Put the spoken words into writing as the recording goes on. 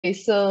Okay,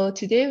 so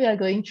today we are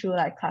going through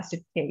like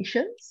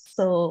classifications.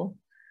 So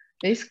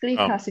basically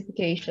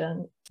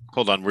classification.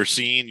 Hold on, we're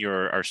seeing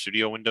our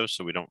studio window,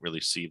 so we don't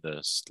really see the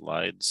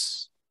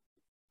slides.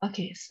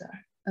 Okay, sir.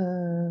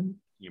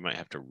 You might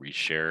have to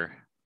reshare.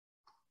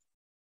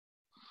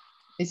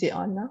 Is it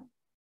on now?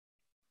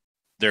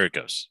 There it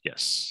goes.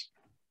 Yes.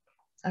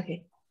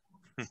 Okay.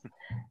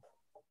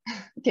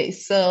 Okay,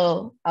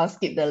 so I'll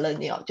skip the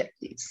learning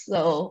objectives.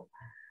 So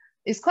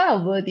it's quite a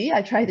wordy.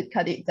 I try to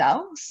cut it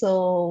down.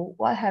 So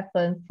what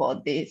happened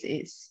for this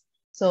is,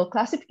 so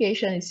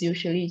classification is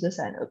usually just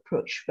an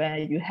approach where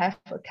you have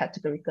a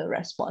categorical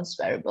response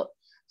variable.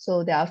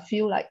 So there are a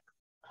few like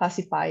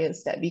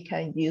classifiers that we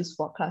can use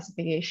for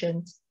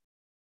classifications,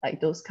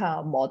 like those kind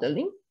of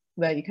modeling,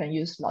 where you can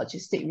use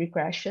logistic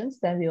regressions.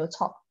 Then we will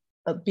talk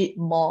a bit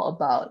more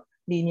about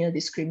linear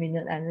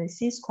discriminant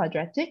analysis,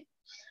 quadratic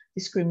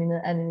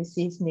discriminant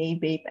analysis,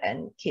 naive,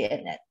 and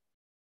KNN.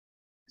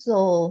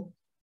 So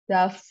there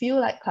are a few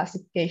like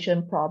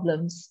classification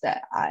problems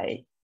that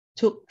I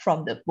took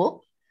from the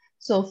book.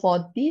 So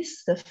for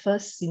this, the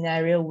first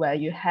scenario where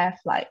you have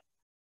like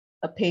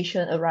a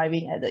patient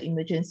arriving at the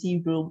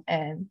emergency room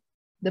and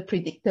the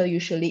predictor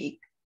usually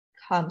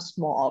comes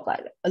more of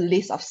like a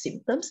list of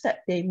symptoms that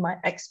they might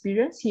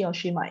experience, he or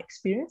she might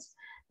experience.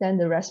 Then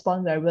the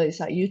response variable is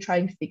like you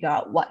trying to figure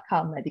out what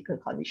kind of medical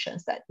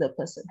conditions that the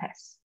person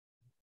has.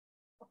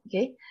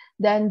 Okay,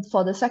 then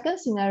for the second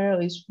scenario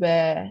is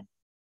where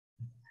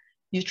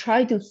you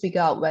try to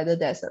figure out whether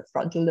there's a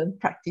fraudulent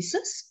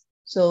practices.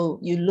 So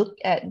you look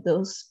at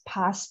those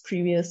past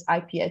previous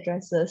IP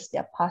addresses,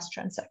 their past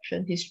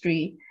transaction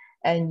history,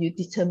 and you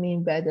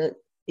determine whether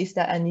is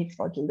there any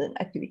fraudulent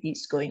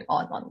activities going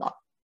on or not.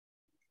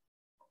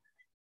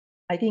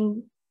 I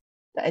think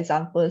the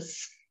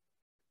examples,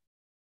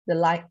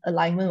 the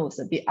alignment was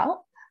a bit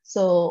out.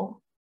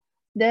 So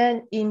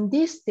then in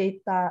this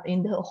data,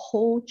 in the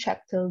whole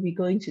chapter, we're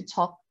going to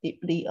talk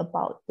deeply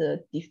about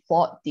the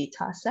default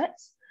data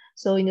sets.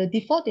 So in the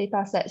default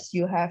data sets,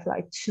 you have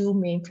like two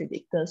main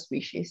predictors,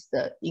 which is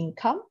the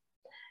income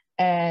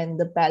and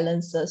the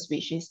balances,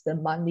 which is the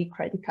monthly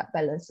credit card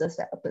balances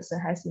that a person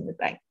has in the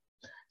bank.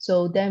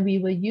 So then we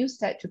will use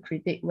that to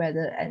predict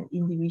whether an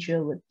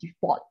individual will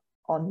default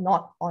or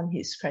not on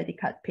his credit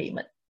card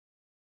payment.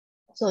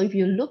 So if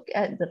you look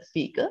at the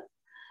figure,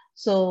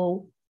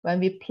 so when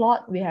we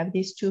plot, we have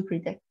these two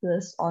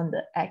predictors on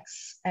the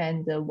X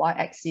and the Y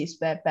axis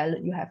where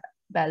you have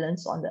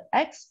balance on the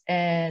X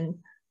and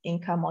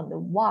income on the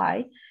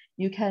Y.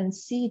 You can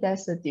see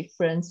there's a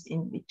difference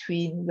in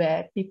between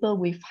where people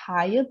with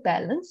higher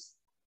balance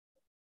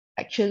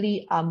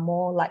actually are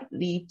more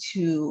likely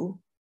to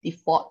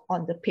default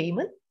on the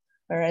payment,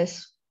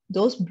 whereas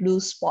those blue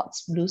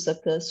spots, blue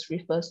circles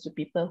refers to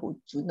people who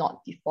do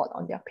not default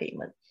on their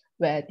payment,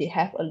 where they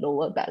have a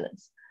lower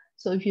balance.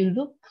 So if you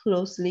look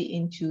closely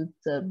into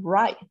the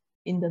right,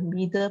 in the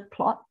middle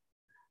plot,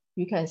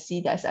 you can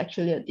see there's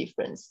actually a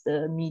difference.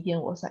 The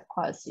median was like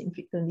quite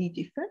significantly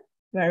different,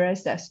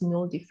 whereas there's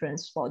no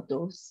difference for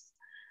those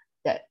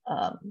that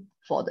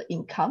for the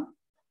income,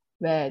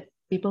 where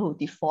people who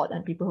default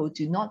and people who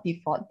do not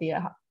default,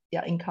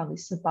 their income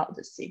is about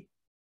the same.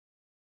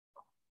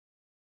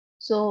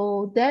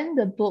 So then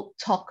the book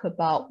talk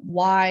about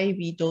why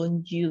we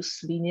don't use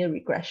linear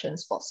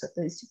regressions for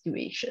certain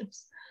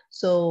situations.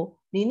 So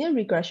linear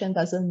regression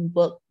doesn't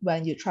work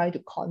when you try to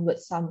convert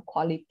some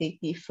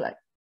qualitative like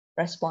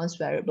response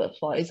variable.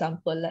 For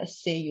example,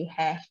 let's say you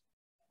have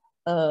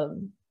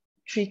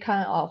three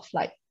kind of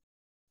like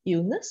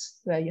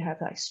illness where you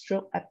have like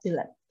stroke,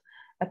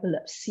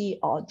 epilepsy,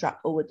 or drug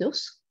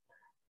overdose.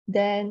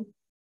 Then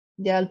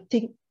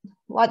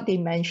what they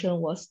mentioned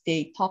was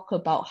they talk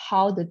about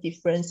how the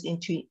difference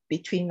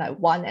between like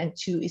 1 and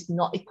 2 is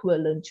not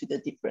equivalent to the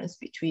difference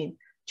between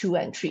 2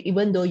 and 3,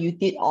 even though you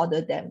did order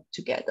them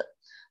together.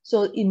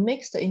 So it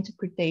makes the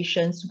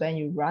interpretations, when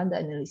you run the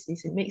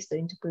analysis, it makes the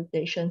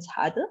interpretations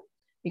harder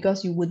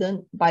because you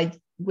wouldn't, by the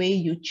way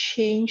you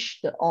change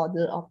the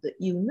order of the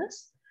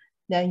illness,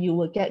 then you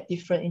will get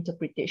different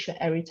interpretation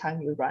every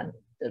time you run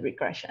the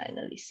regression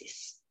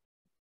analysis.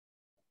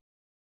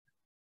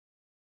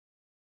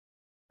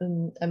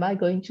 Am I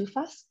going too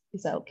fast?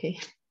 Is that okay?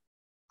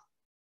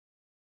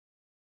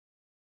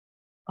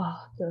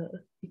 Oh, the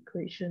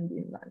equation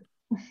didn't run.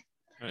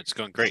 It's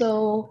going great.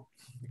 So,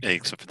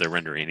 except for the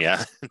rendering,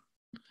 yeah.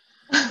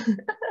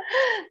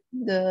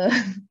 the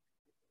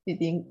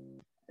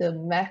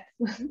math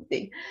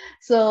thing.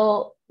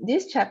 So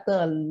this chapter,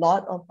 a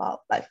lot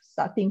about like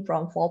starting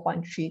from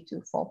 4.3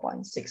 to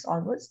 4.6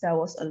 onwards, there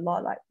was a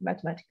lot like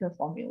mathematical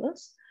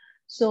formulas.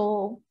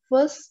 So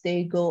first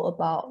they go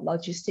about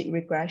logistic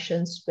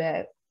regressions,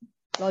 where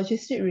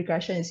logistic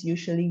regression is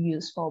usually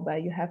used for where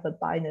you have a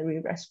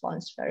binary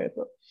response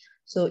variable.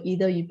 So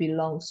either it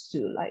belongs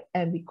to like,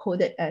 and we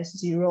code it as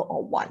 0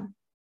 or 1.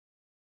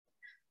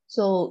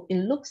 So it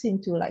looks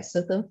into like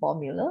certain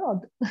formula.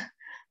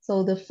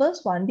 So the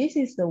first one, this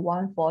is the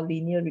one for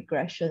linear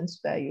regressions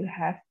where you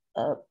have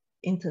a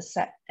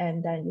intercept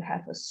and then you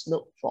have a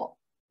slope for,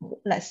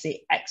 let's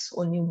say X,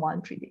 only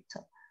one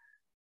predictor.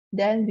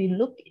 Then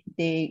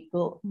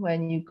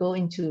when you go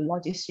into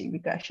logistic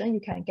regression, you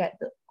can get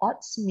the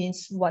odds,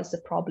 means what's the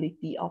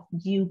probability of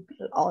you,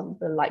 or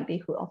the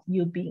likelihood of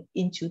you being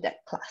into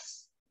that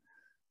class.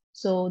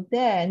 So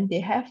then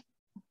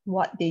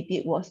what they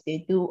did was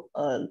they do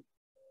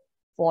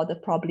for the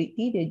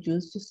probability, they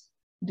just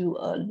do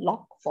a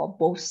log for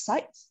both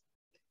sides,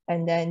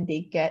 and then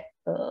they get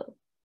I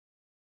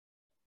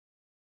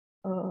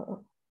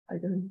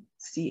don't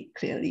see it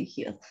clearly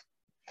here.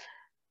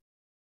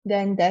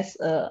 Then there's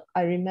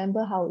I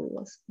remember how it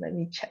was. Let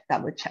me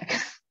double check.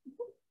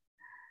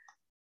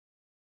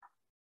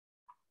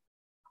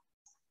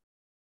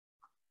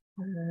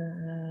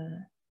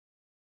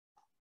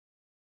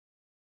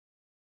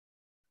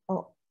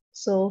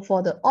 So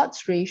for the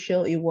odds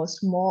ratio, it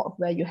was more of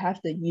where you have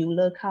the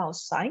Euler kind of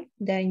sign,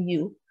 then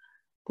you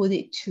put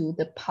it to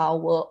the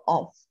power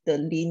of the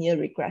linear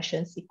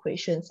regression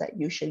equations that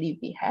usually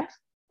we have,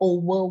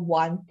 over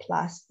 1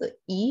 plus the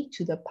e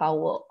to the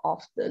power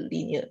of the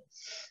linear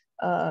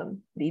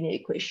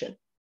equation.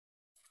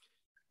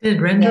 Did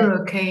it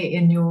render okay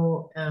in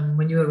your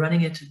when you were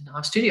running it in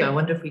our studio? I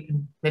wonder if we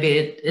can, maybe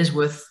it is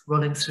worth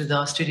rolling through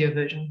the studio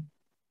version.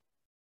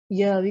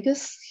 Yeah,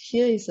 because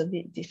here is a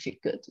bit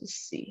difficult to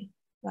see.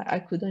 Like I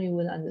couldn't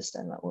even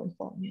understand my own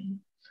formula.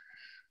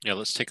 Yeah,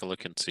 let's take a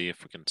look and see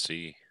if we can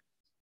see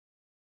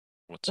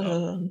what's up.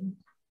 I'll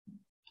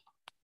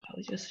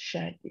just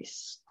share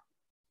this.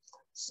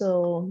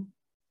 So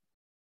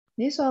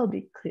this one will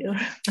be clear.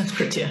 That's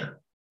prettier.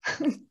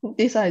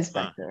 This one is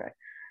better, right?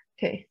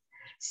 Okay.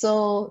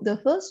 So the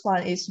first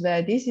one is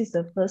where this is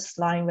the first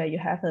line where you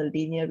have a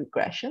linear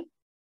regression.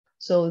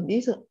 So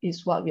this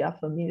is what we are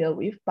familiar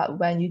with, but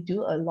when you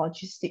do a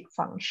logistic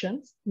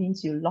function,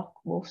 means you log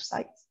both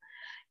sides,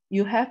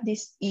 you have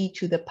this e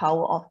to the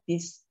power of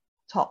this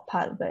top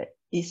part where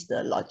is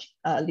the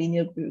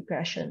linear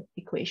regression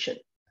equation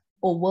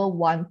over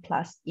 1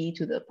 plus e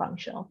to the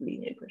function of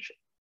linear regression.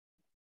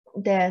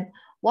 Then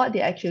what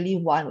they actually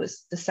want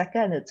was the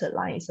second and the third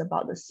line is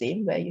about the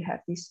same, where you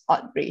have this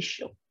odd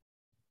ratio.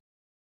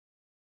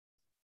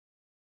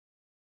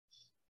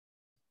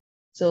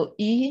 So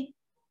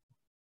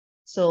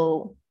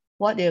so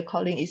what they're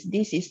calling is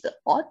this is the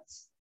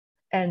odds.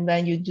 And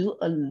when you do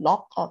a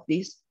log of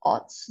these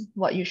odds,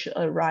 what you should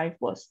arrive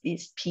was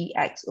this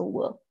px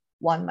over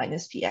 1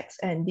 minus px.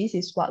 And this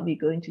is what we're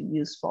going to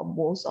use for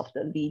most of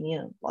the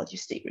linear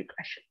logistic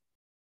regression.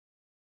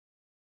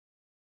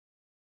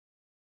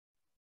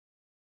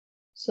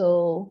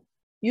 So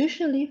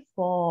usually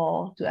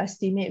to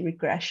estimate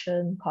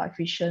regression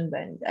coefficient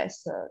when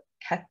there's a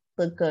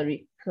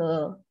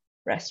categorical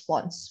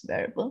response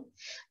variable,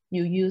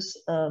 you use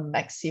a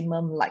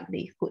maximum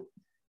likelihood.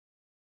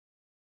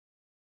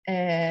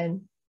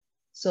 And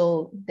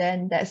so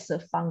then that's the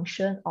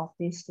function of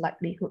this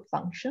likelihood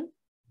function,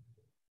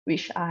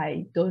 which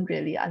I don't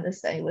really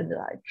understand, even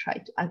though I try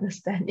to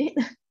understand it.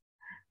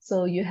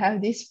 So you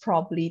have this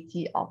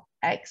probability of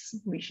x,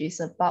 which is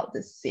about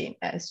the same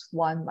as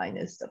 1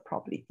 minus the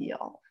probability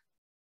of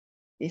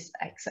this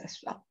x as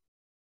well.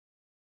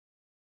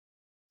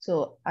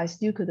 So I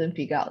still couldn't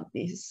figure out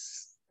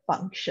this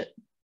function.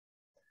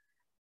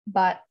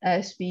 But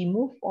as we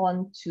move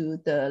on to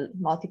the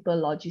multiple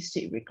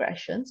logistic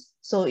regressions,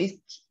 so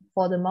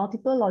for the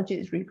multiple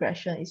logistic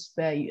regression is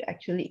where you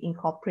actually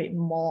incorporate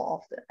more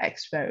of the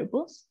x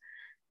variables.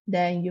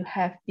 Then you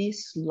have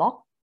this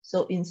log.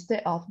 So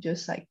instead of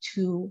just like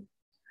 2,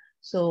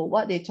 so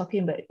what they're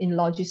talking about in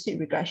logistic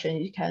regression,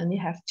 you can only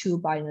have 2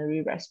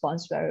 binary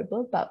response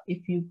variables. But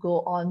if you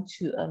go on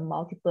to a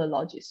multiple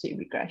logistic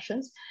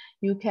regressions,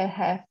 you can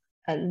have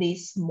at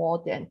least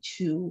more than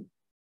 2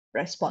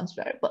 response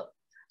variables.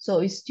 So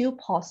it's still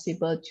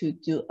possible to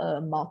do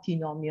a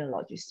multinomial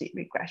logistic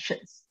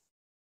regressions.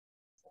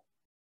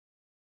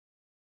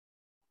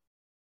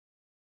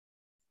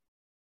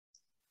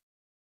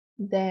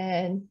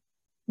 Then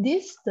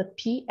the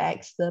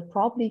px, the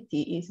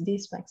probability is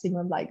this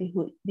maximum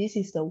likelihood. This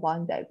is the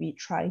one that we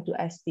try to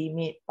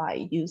estimate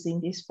by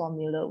using this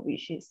formula,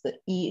 which is the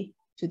e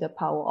to the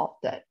power of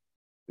that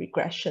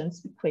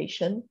regressions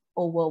equation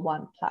over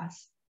 1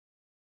 plus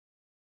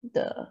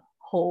the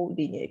whole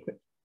linear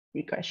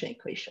regression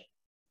equation.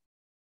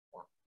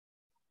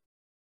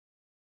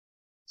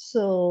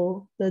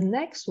 So the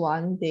next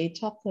one, they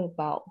talk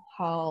about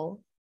how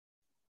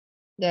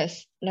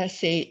let's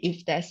say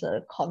if there's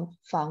a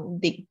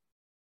confounding,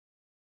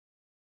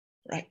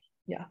 right?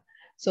 Yeah.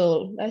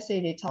 So let's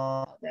say they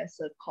talk about there's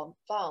a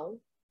confound.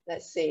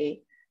 Let's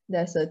say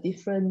there's a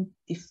different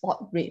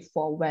default rate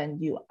for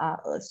when you are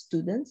a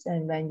student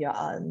and when you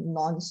are a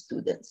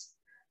non-students.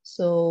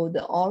 So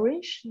the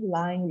orange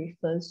line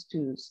refers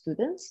to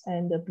students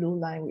and the blue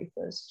line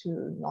refers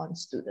to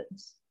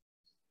non-students.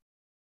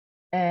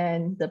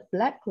 And the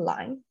black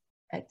line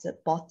at the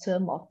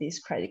bottom of this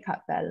credit card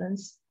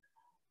balance,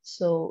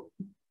 so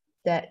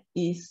that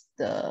is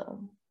the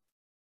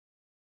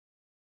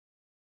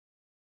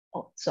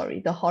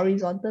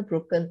horizontal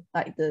broken,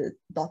 like the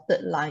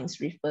dotted lines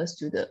refers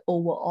to the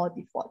overall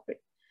default rate.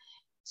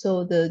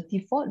 So the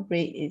default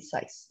rate is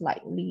like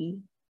slightly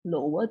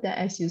lower, then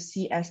as you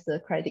see, as the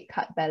credit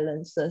card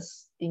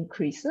balances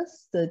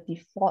increases, the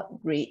default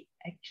rate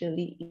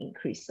actually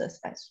increases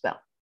as well.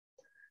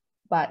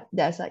 But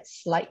there's like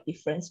slight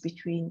difference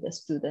between the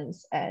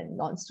students and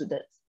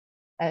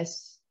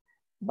non-students,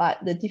 but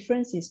the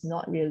difference is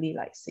not really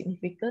like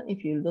significant.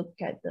 If you look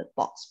at the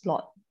box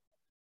plot,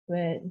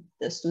 when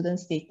the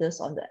student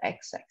status on the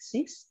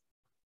x-axis,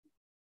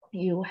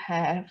 you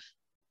have,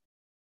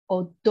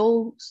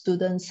 although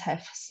students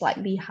have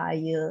slightly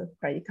higher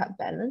credit card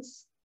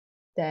balance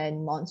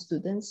than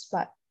non-students,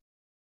 but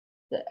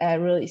the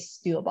error is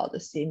still about the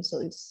same,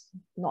 so it's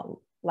not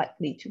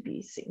likely to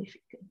be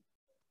significant.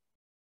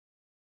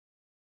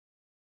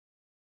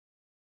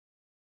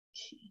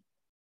 Okay.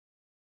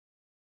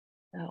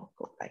 I'll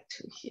go back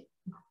to here.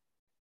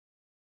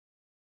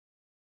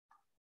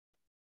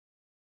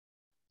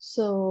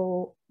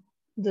 So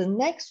the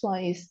next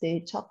one is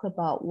they talk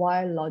about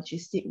why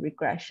logistic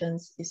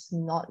regressions is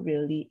not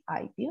really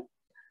ideal.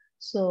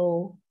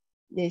 So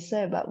they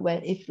say about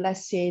when, if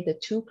let's say the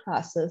two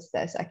classes,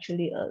 there's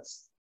actually a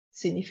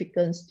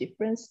significant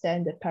difference,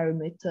 then the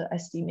parameter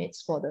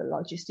estimates for the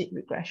logistic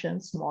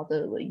regressions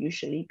model will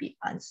usually be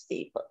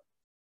unstable.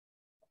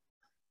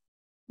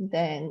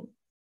 Then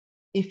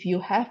if you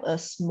have a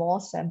small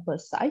sample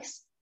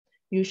size,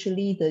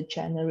 usually the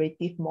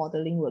generative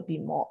modeling will be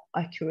more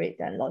accurate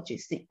than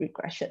logistic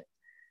regression.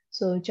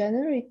 So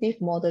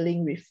generative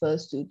modeling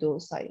refers to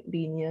those like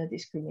linear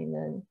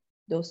discriminant,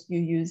 those you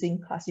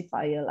using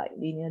classifier like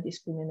linear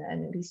discriminant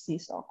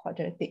analysis or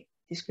quadratic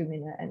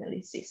discriminant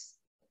analysis.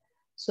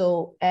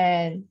 So,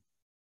 and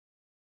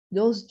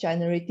those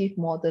generative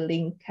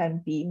modeling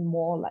can be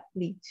more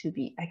likely to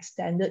be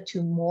extended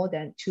to more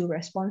than 2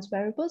 response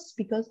variables,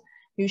 because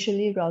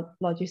usually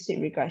logistic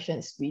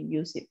regressions, we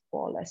use it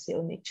for, let's say,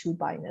 only 2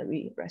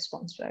 binary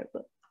response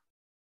variables.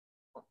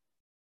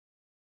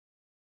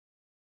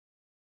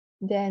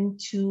 Then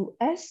to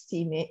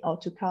estimate or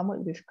to come up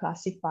with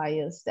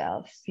classifiers, there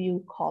are a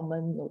few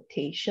common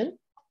notation.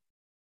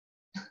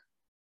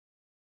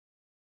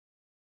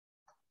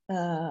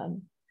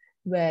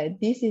 Where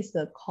this is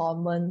the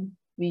common,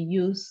 we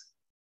use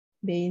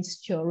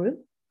Bayes' theorem,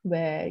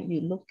 where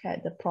you look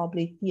at the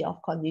probability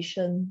of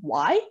condition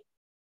Y.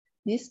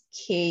 This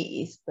K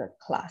is the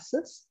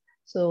classes.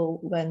 So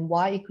when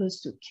Y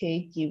equals to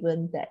K,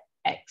 given that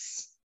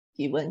X,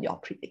 given your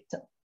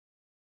predictor.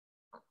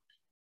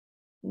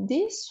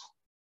 This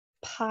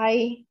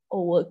pi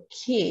over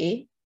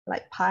K,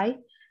 like pi,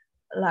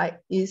 like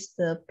is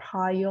the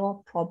prior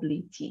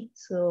probability.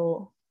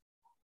 So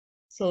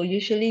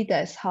usually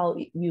that's how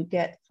you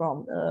get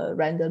from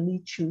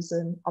randomly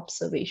chosen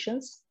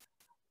observations.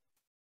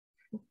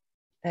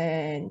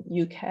 And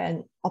you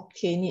can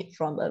obtain it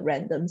from a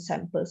random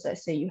sample.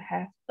 Let's say you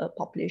have a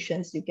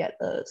population, you get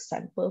a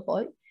sample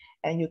for it,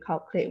 and you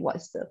calculate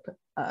what's the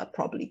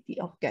probability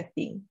of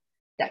getting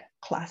that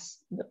class,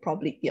 the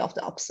probability of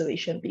the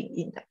observation being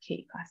in that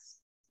K class.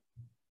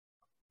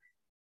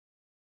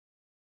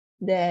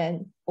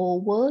 Then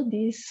over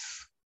this,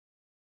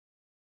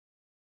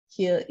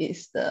 here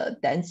is the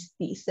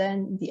densities,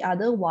 and the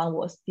other one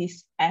was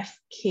this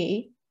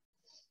Fk,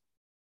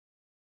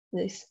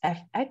 this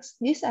Fx.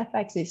 This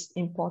Fx is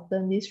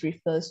important. This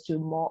refers to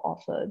more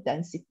of a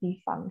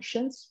density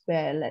functions,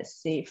 where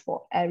let's say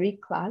for every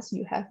class,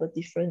 you have a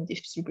different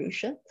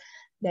distribution.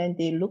 Then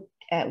they look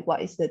at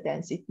what is the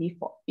density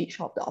for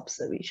each of the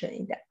observation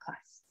in that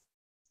class.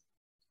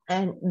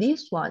 And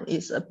this one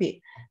is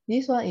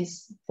this one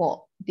is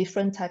for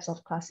different types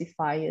of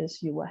classifiers.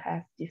 You will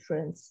have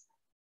different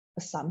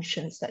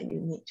assumptions that you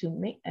need to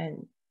make,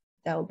 and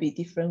there will be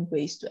different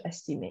ways to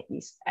estimate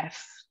this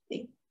F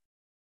thing.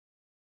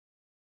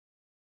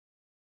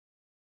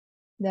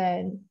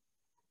 Then,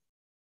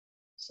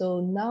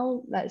 so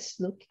now let's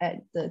look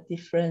at the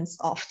difference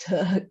of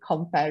the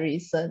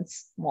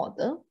comparisons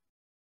model.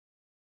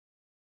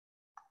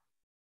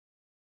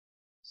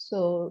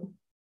 So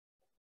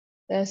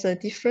there's a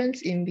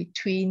difference in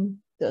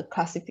between the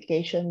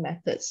classification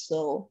methods.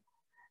 So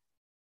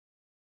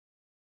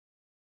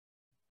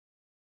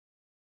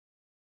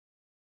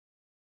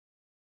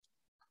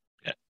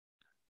yeah,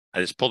 I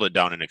just pulled it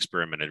down and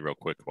experimented real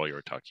quick while you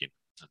were talking.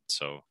 And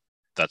so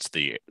that's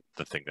the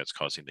thing that's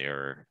causing the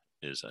error,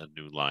 is a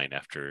new line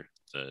after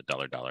the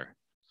 $,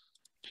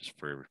 just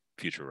for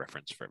future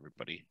reference for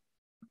everybody.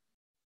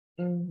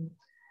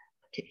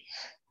 Okay.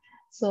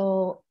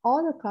 So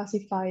all the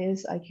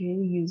classifiers are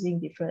actually using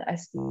different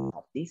estimates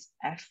of this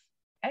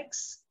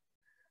Fx.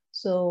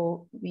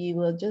 So we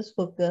will just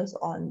focus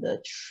on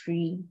the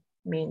 3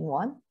 main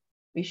one,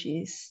 which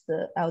is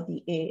the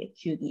LDA,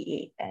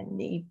 QDA, and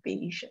naive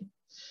Bayesian.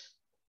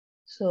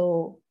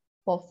 So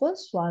for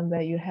first one,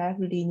 where you have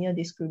linear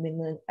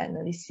discriminant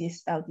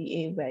analysis,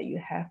 LDA, where you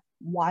have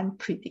one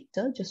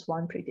predictor, just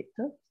one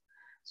predictor.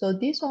 So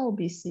this one will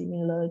be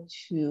similar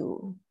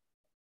to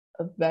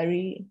a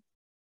very,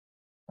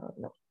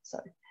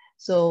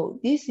 So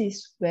this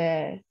is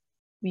where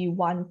we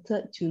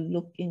wanted to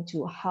look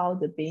into how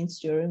the Bayes'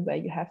 theorem, where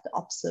you have the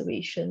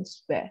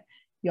observations where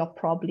your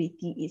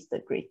probability is the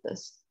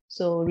greatest.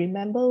 So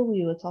remember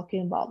we were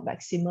talking about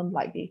maximum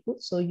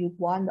likelihood. So you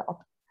want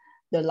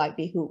the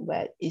likelihood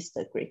where is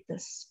the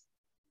greatest.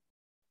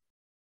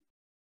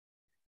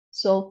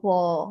 So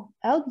for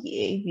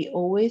LDA, we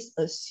always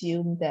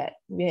assume that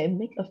we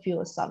make a few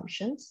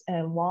assumptions,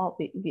 and while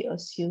we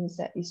assume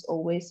that it's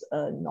always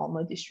a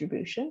normal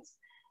distribution,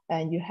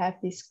 and you have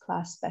this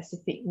class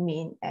specific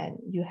mean, and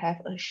you have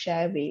a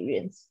shared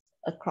variance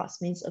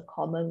across, means a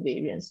common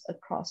variance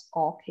across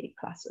all K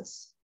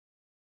classes.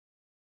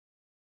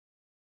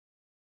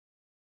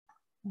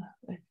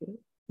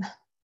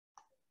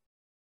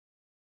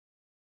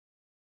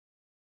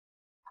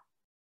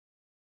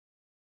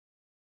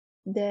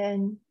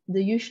 Then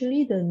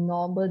usually the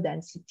normal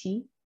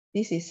density,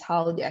 this is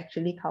how they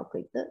actually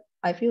calculated.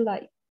 I feel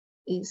like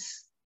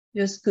it's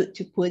just good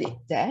to put it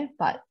there,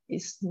 but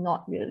it's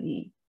not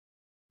really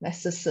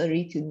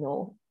necessary to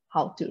know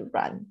how to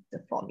run the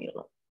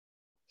formula.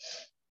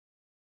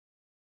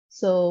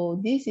 So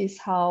this is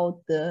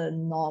how the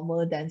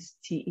normal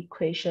density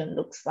equation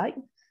looks like.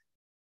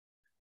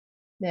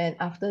 Then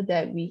after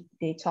that,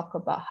 they talk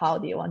about how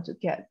they want to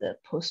get the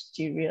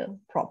posterior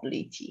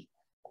probability,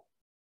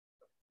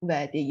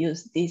 where they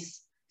use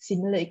these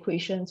similar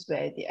equations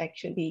where they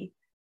actually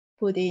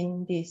put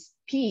in this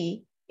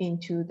P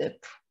into the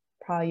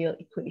prior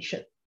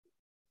equation,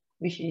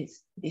 which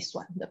is this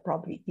one, the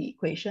probability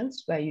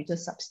equations, where you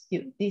just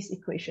substitute this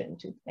equation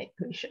to the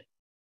equation.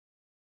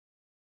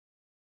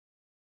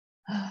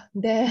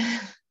 Then,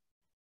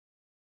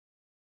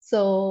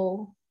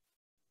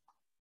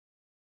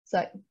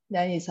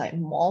 then it's like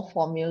more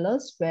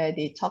formulas where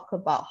they talk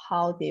about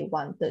how they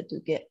wanted to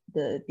get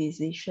the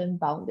decision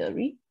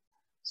boundary.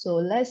 So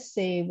let's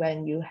say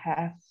when you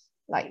have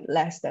like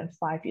less than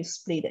 5, you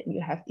split it,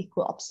 you have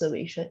equal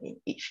observation in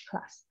each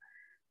class.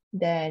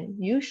 Then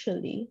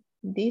usually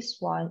this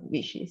one,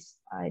 which is,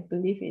 I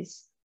believe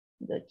is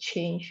the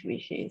change,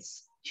 which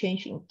is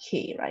change in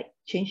K, right?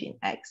 Change in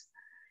X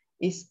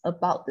is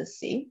about the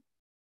same.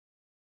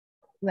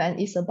 When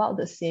it's about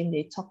the same,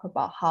 they talk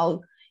about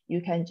how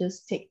you can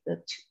just take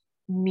the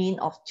mean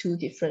of 2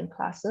 different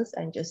classes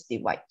and just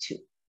divide 2.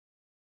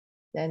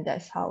 Then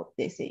that's how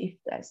they say if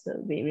that's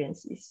the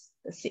variance is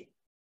the same.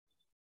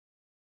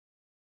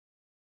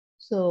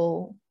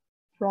 So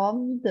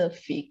from the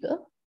figure,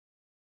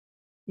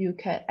 you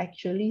can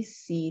actually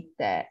see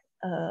that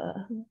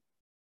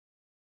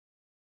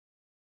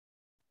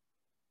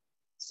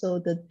so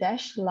the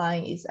dashed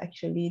line is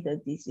actually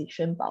the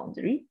decision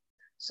boundary.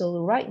 So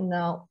right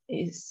now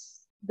is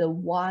the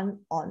one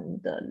on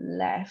the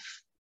left,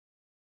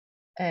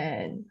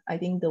 and I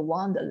think the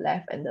one on the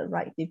left and the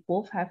right, they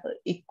both have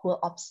equal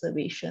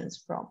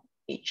observations from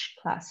each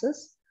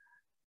classes.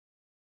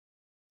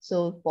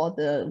 So for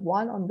the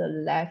one on the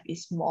left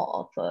is more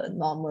of a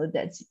normal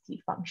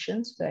density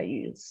functions where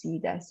you see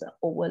there's an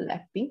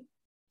overlapping,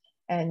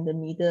 and the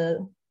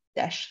middle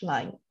dashed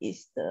line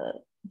is the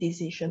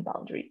decision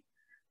boundary.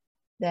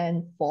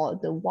 Then for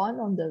the one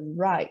on the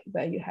right,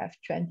 where you have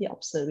 20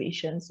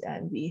 observations,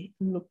 and we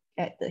look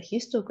at the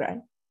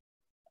histogram,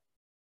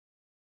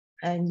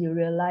 and you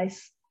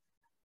realize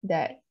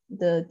that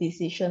the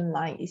decision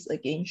line is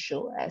again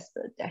shown as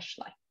the dashed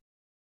line.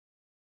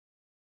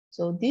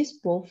 So these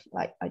both,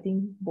 like, I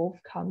think both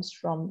comes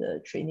from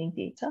the training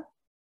data.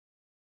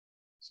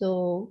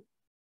 So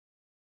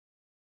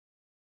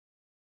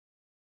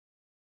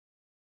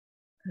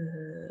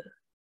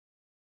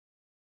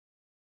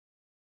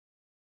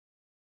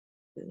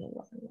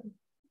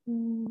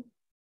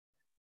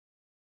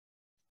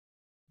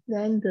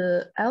then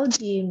the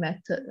LDA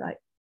method, right?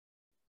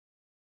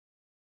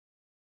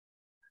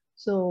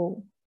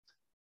 So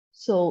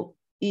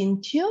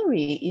in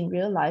theory, in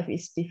real life,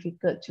 it's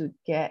difficult to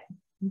get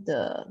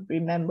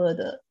remember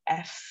the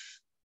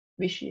F,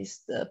 which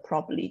is the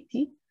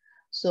probability.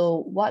 So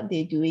what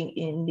they're doing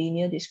in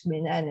linear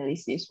discriminant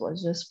analysis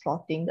was just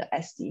plotting the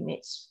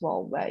estimates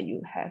for where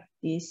you have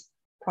this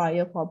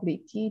prior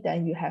probability,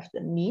 then you have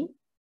the mean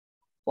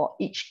for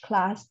each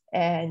class,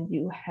 and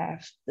you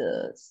have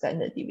the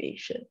standard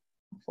deviation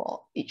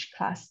for each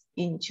class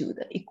into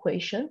the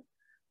equation,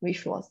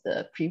 which was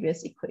the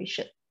previous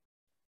equation.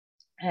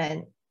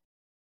 And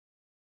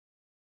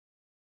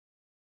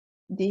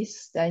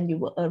this, then you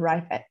will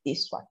arrive at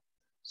this one.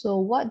 So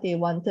what they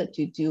wanted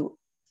to do,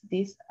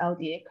 these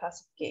LDA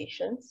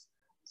classifications,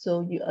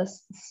 so you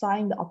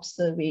assign the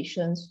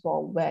observations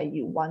for where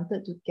you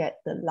wanted to get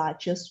the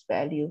largest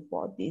value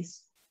for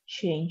this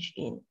change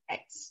in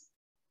X.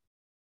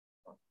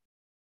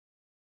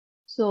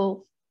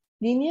 So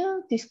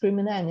linear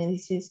discriminant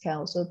analysis can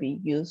also be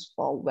used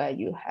for where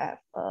you have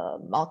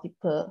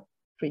multiple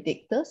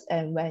predictors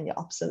and when your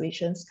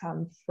observations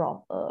come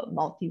from a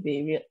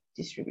multivariate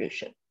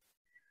distribution.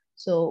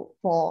 So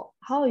for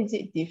how is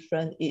it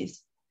different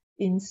is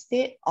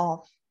instead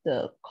of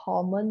the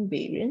common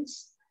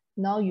variance,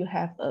 now you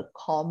have a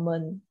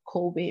common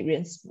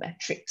covariance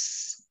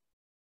matrix.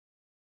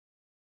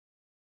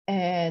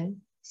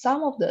 And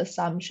some of the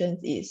assumptions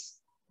is,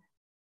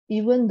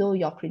 even though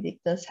your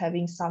predictors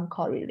having some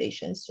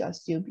correlations, you'll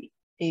still be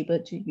able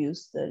to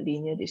use the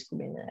linear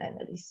discriminant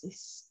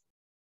analysis.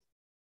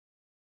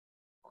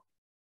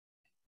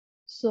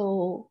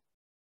 So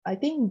I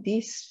think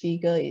this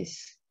figure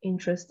is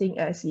interesting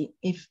as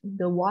if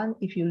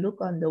you look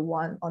on the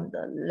one on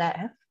the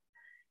left,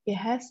 it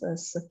has a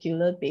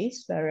circular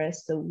base,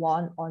 whereas the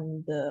one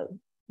on the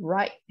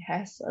right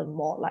has a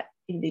more like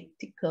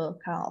elliptical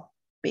kind of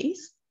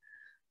base.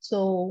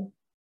 So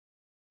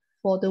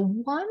for the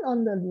one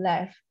on the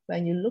left,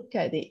 when you look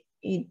at it,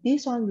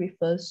 this one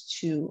refers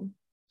to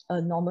a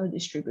normal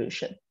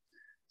distribution.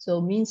 So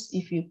it means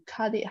if you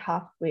cut it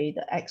halfway,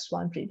 the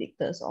X1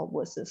 predictors or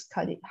versus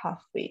cut it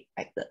halfway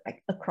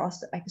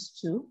across the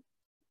X2,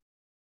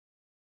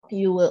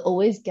 you will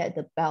always get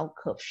the bell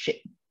curve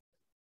shape.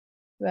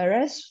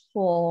 Whereas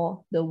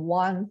for the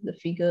one, the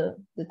figure,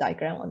 the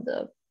diagram on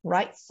the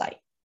right side,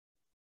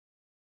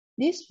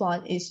 this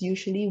one is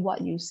usually what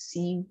you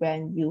see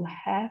when you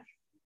have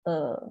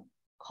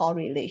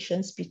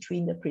correlations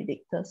between the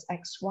predictors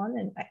X1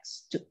 and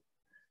X2.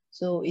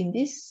 So in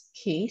this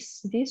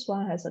case, this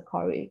one has a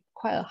quite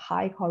a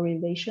high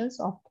correlations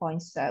of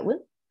 0.7.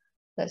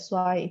 That's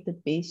why the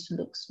base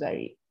looks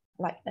very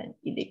like an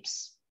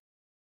ellipse.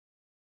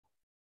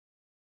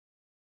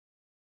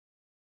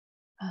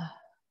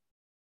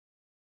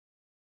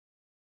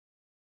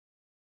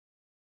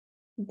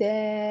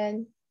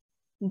 Then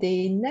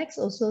they next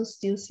also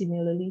still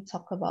similarly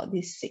talk about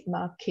this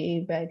sigma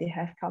k, where they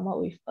have come up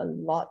with a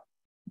lot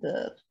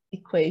the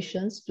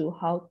equations to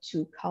how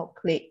to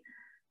calculate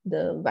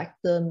the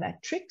vector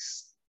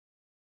matrix.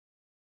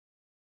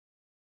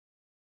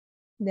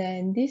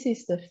 Then this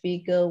is the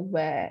figure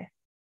where,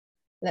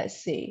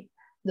 let's say,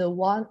 the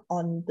one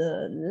on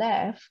the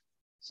left,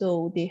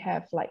 so they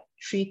have like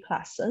 3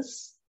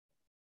 classes,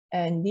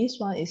 and this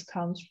one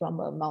comes from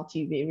a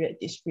multivariate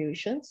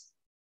distributions,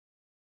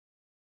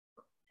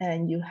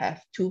 and you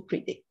have 2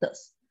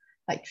 predictors,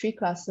 like 3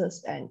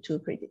 classes and 2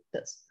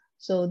 predictors.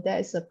 So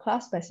there's a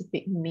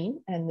class-specific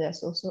mean, and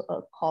there's also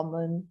a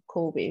common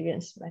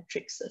covariance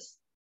matrices.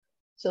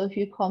 So if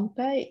you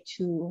compare it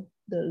to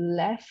the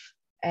left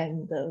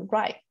and the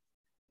right,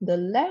 the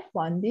left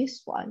one,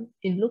 this one,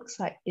 it looks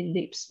like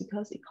ellipse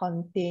because it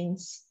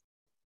contains,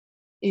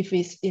 if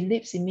it's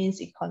ellipse, it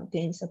means it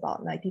contains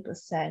about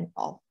 90%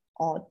 of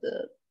all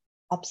the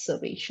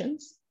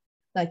observations,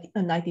 like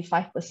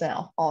 95%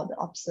 of all the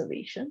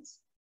observations.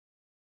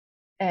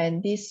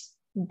 And this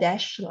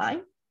dashed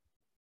line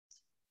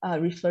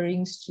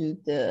referring to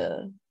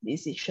the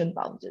decision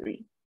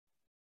boundary.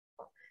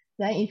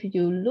 Then if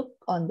you look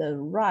on the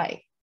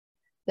right,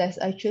 there's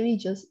actually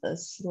just a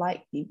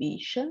slight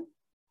deviation,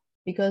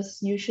 because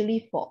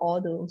usually for all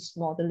those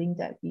modeling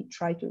that we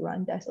try to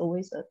run, there's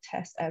always a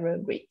test error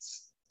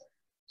rates.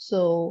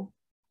 So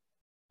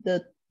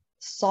the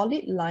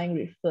solid line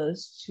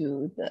refers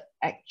to the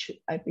actual,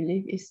 I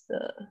believe is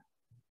the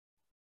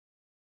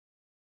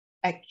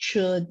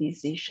actual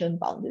decision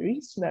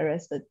boundaries,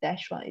 whereas the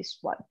dashed one is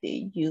what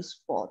they use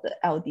for the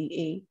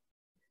LDA,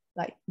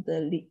 like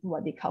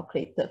what they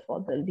calculated for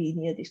the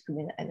linear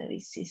discriminant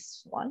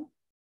analysis one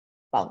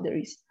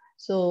boundaries.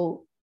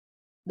 So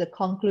the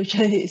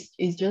conclusion is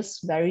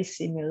just very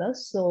similar.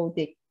 So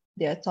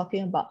they are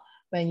talking about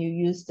when you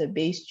use the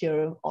Bayes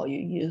theorem or you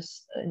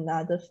use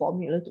another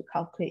formula to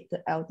calculate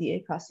the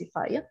LDA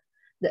classifier,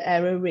 the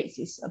error rate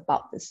is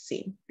about the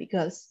same,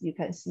 because you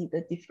can see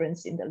the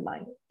difference in the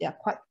line. They are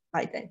quite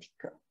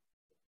identical.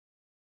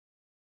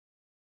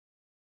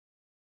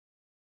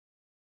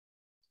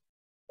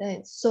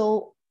 And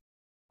so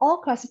all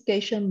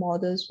classification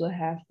models will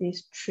have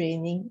this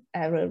training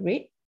error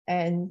rate,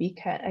 and we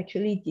can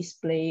actually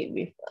display it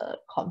with a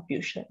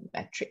confusion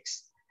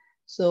matrix.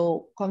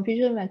 So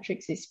confusion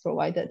matrix is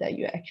provided that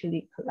you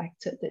actually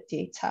collected the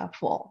data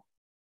for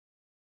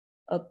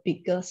a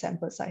bigger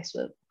sample size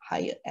with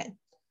higher n.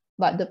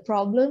 But the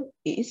problem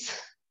is,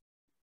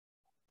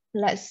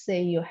 let's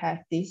say you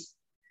have this,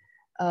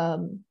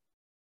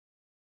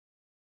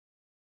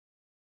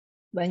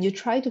 when you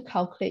try to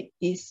calculate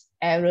this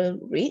error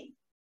rate,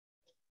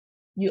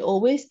 you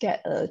always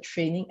get a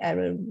training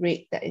error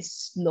rate that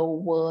is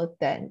lower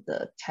than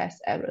the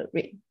test error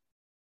rate,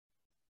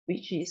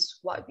 which is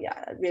what we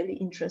are really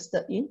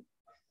interested in.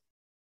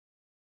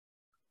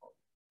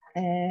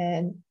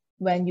 And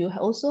when you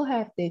also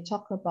have, they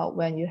talk about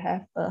when you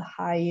have a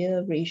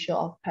higher ratio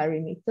of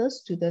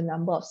parameters to the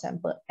number of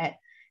sample n,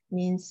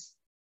 means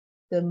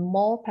the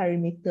more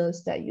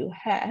parameters that you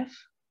have,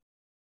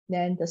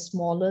 then the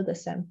smaller the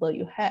sample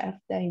you have,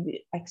 then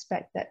we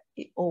expect that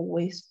it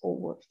always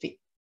overfit.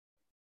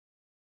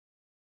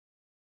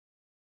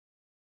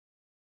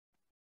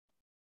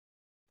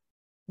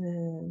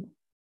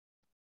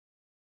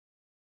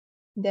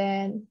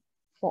 Then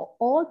for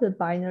all the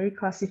binary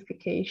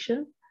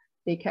classification,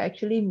 they can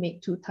actually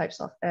make 2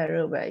 types of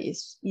error, where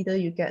it's either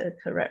you get a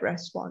correct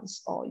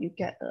response or you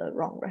get a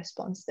wrong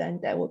response. Then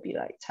that will be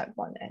like type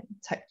 1 and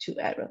type 2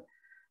 error.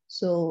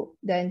 So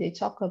then they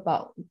talk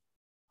about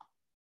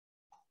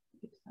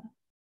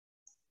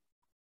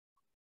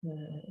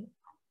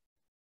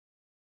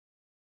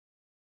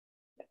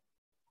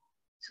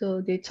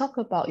so they talk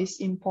about it's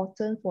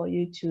important for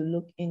you to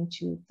look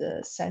into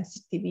the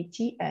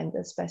sensitivity and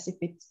the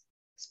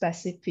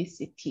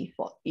specificity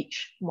for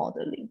each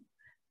modeling.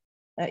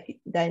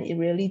 Then it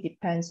really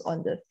depends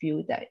on the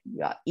field that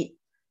you are in.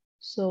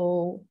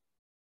 So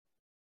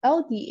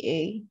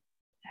LDA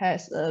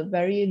has a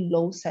very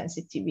low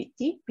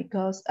sensitivity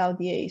because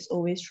LDA is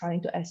always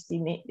trying to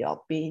estimate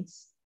your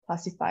base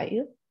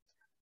classifier.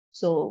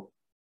 So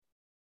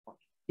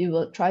it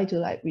will try to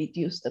like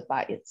reduce the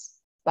bias,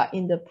 but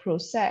in the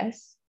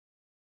process,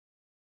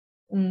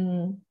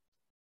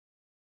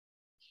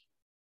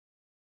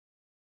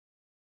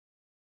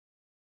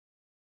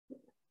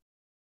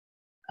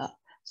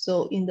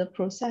 so in the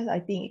process, I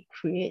think it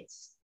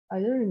creates, I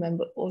don't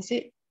remember,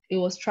 it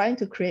was trying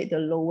to create the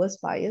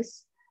lowest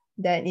bias.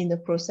 Then in the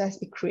process,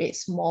 it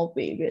creates more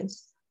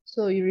variance.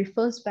 So it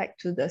refers back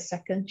to the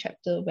second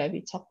chapter where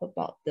we talk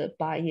about the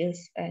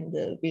bias and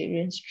the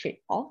variance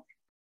trade-off.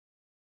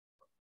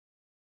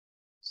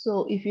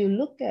 So if you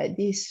look at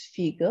this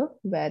figure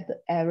where the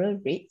error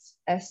rates,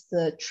 as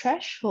the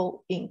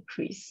threshold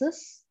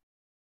increases,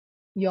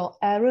 your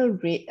error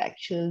rate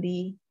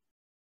actually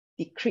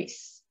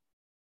decreases.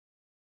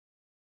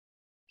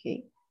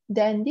 Okay,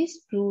 then this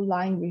blue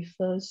line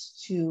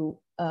refers to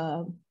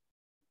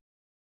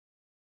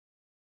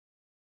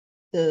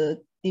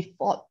the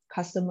default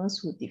customers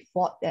who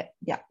default that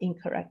they are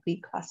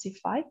incorrectly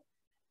classified,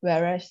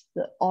 whereas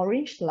the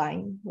orange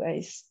line, where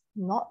it's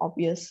not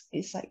obvious,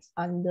 is like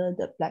under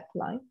the black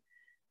line.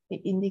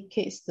 It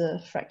indicates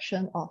the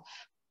fraction of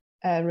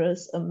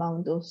errors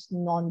among those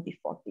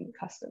non-defaulting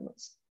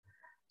customers.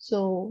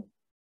 So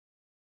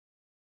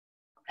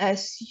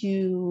as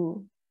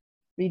you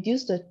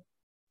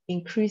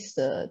increase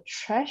the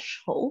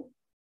threshold,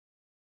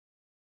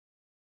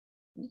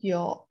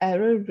 your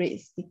error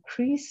rates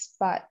decrease,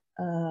 but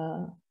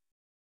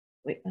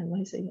wait, am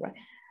I saying right?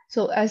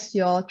 So as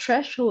your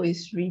threshold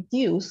is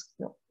reduced,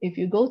 if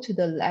you go to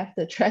the left,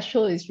 the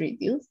threshold is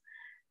reduced,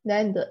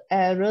 then the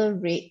error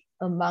rate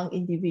among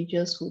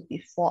individuals who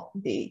default,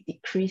 they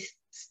decrease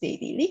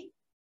steadily.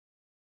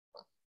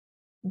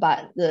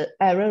 But the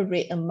error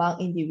rate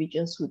among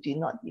individuals who do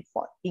not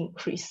default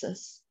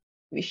increases,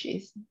 which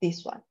is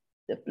this one,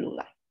 the blue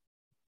line.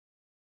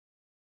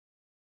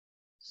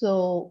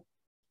 So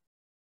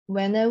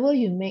whenever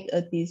you make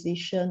a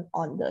decision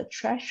on the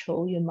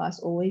threshold, you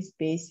must always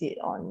base it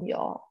on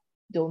your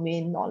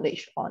domain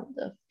knowledge on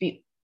the field.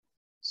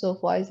 So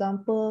for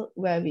example,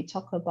 where we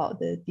talk about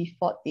the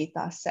default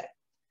data set,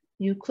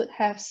 you could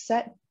have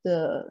set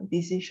the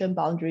decision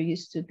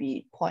boundaries to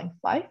be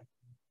 0.5,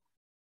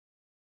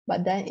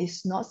 but then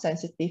it's not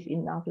sensitive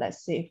enough,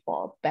 let's say,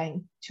 for a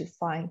bank to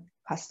find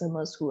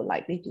customers who are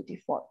likely to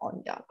default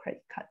on their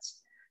credit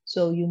cards.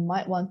 So you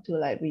might want to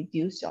like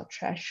reduce your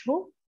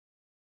threshold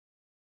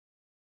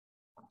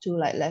to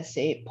like, let's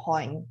say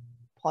 0.2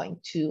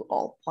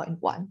 or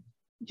 0.1,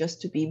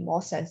 just to be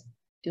more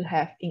to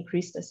have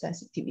increased the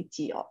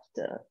sensitivity of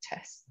the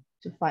test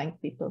to find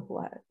people who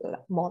are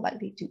more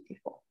likely to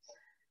default.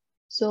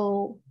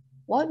 So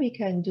what we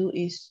can do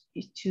is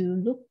to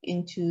look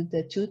into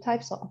the two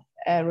types of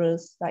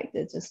errors, like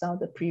just now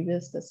the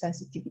previous, the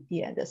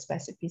sensitivity and the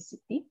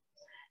specificity.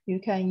 You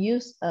can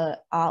use a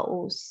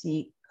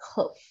ROC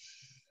curve.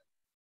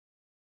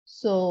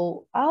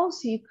 So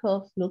ROC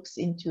curve looks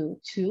into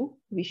two,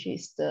 which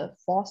is the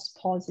false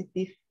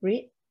positive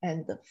rate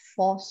and the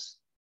false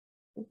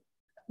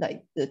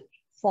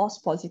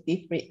positive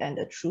rate and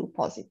the true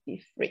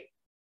positive rate.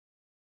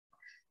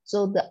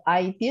 So the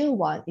ideal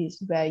one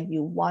is where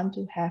you want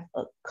to have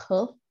a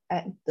curve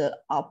at the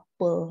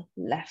upper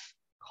left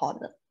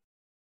corner.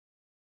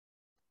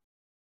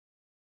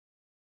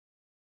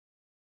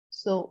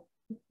 So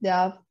there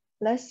are,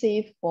 let's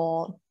say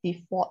for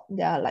default,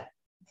 there are like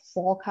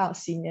 4 kind of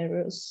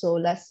scenarios. So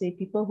let's say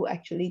people who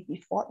actually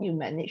default, you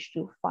manage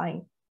to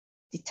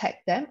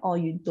detect them, or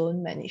you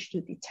don't manage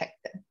to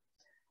detect them.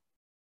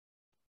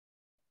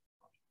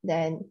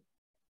 Then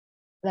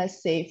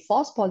let's say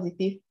false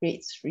positive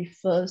rates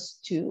refers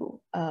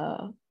to,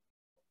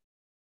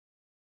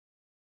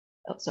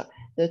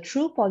 the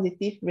true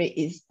positive rate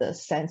is the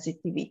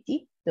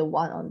sensitivity, the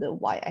one on the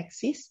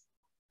y-axis.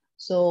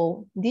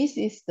 So this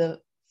is the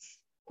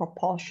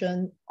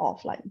proportion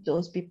of like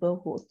those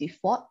people who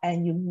default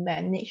and you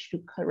manage to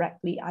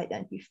correctly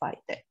identify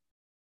them.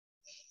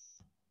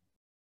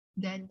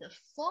 Then the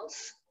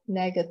false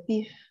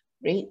negative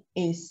rate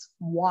is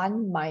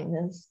 1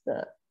 minus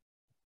the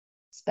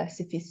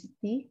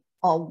specificity,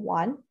 or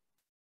 1.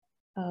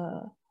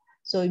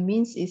 So it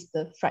means it's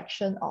the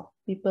fraction of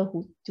people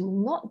who do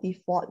not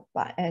default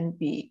and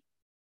we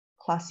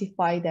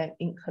classify them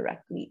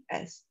incorrectly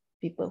as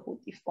people who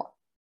default.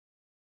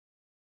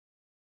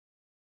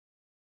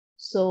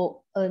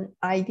 So an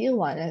ideal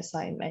one, as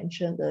I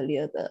mentioned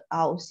earlier, the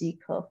ROC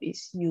curve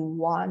is you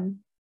want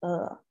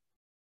a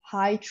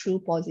high true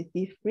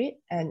positive rate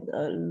and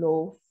a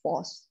low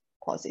false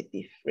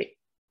positive rate.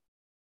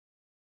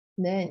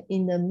 Then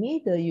in the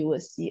middle, you will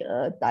see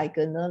a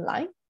diagonal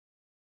line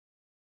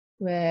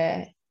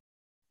where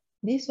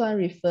this one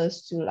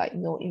refers to like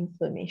no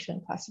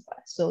information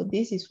classified. So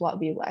this is what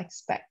we will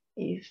expect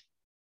if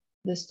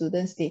the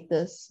student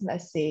status,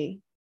 let's say,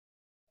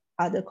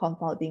 other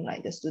confounding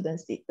like the student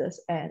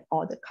status and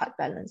all the card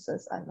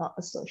balances are not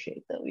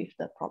associated with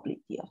the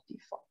probability of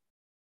default.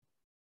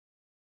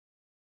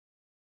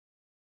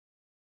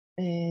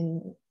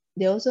 And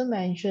they also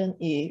mentioned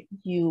if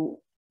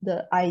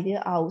the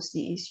ideal ROC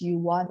is you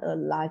want a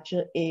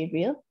larger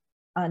area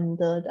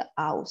under the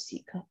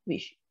ROC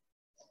curve,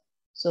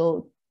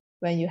 so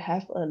when you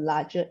have a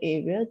larger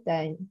area,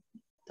 then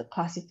the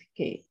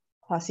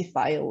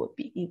classifier would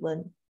be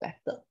even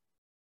better.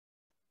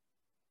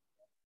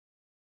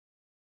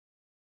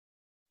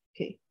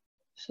 Okay,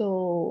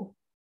 so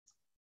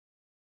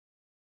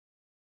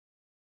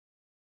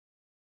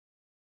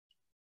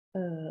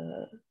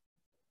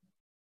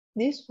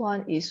this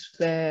one is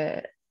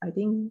where I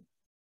think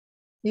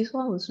this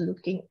one was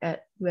looking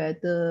at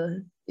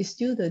whether it's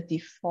still the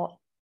default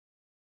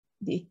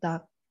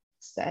data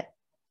set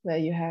where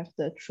you have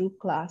the true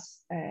class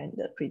and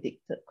the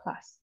predicted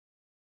class.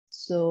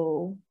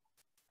 So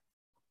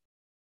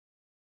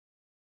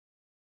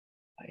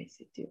why is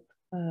it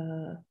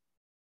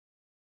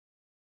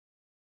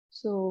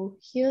so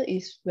here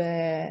is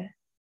where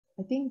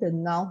I think the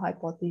null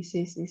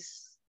hypothesis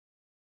is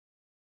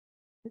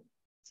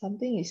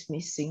something is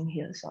missing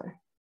here, sorry.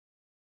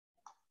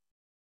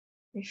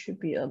 It should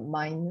be a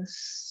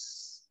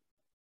minus.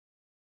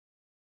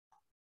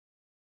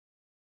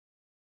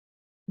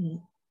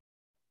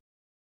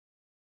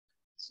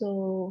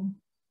 So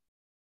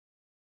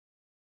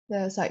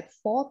there's like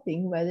 4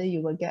 things, whether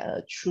you will get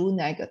a true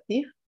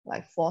negative,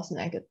 like false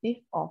negative,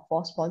 or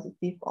false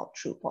positive, or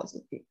true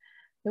positive.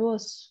 It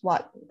was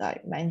what I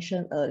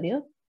mentioned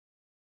earlier.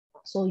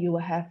 So you will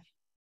have,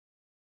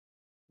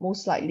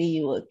 most likely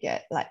you will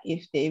get, like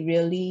if they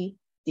really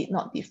did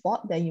not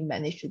default, then you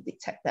manage to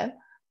detect them.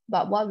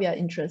 But what we are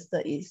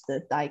interested is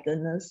the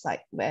diagonal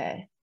side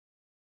where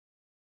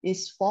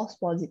this false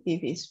positive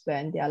is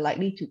when they are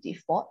likely to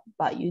default,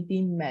 but you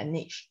didn't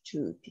manage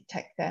to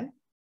detect them,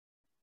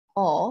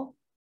 or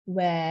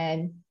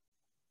when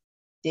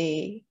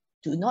they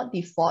do not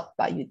default,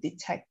 but you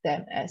detect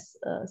them as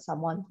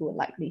someone who are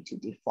likely to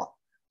default.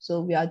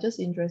 So we are just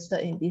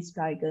interested in this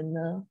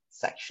diagonal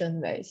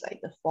section where it's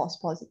like the false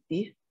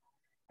positive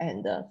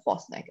and the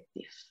false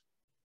negative.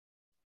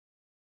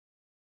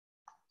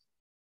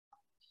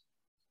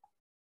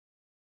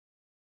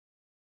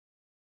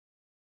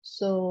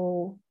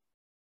 So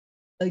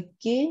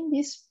again,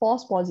 this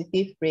false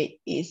positive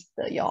rate is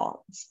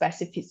your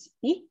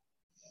specificity.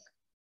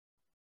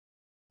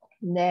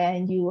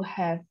 Then you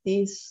have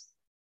this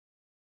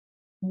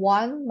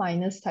 1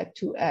 minus type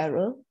 2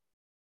 error.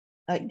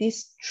 Like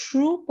this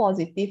true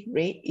positive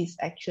rate is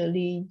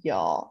actually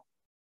your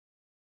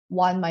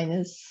 1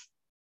 minus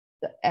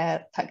the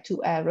type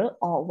 2 error,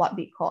 or what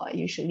we call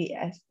usually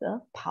as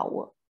the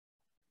power.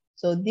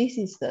 So this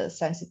is the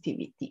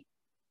sensitivity.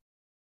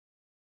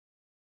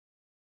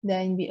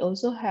 Then we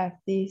also have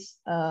this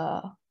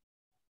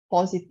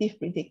positive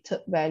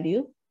predicted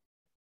value,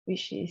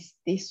 which is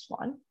this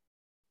one.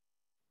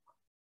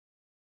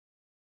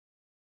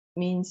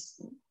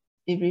 Means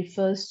it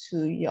refers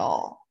to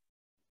your,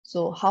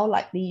 so how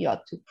likely you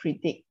are to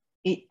predict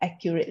it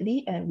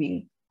accurately, and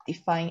we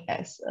define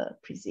as a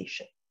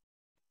precision.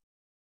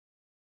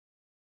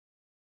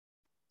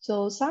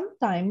 So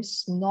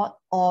sometimes not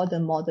all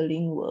the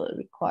modeling will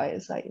require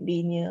like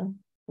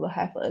will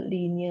have a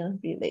linear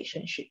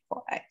relationship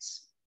for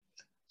X.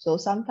 So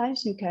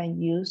sometimes you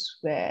can use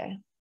where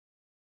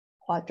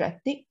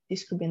quadratic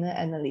discriminant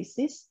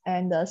analysis,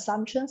 and the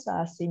assumptions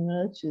are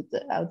similar to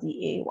the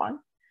LDA one.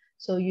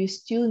 So you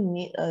still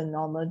need a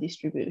normal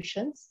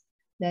distributions.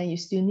 Then you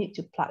still need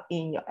to plug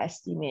in your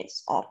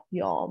estimates of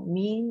your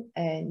mean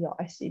and your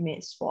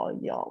estimates for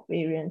your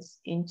variance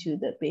into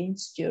the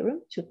Bayes'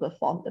 theorem to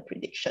perform the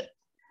prediction.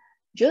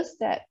 Just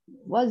that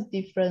what's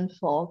different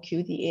for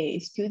QDA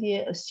is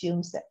QDA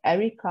assumes that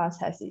every class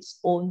has its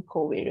own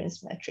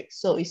covariance matrix.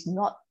 So it's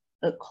not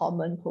a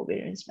common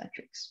covariance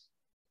matrix.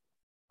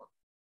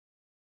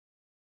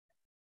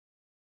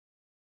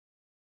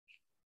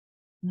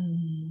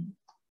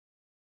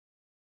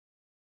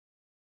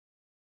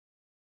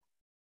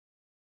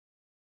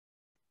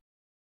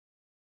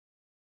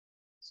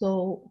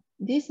 So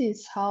this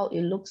is how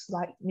it looks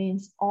like,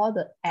 means all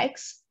the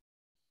X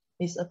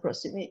is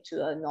approximate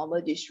to a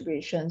normal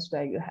distributions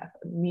where you have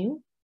a mu,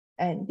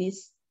 and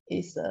this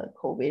is a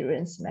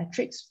covariance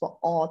matrix for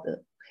all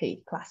the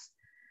K class.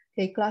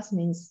 K class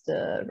means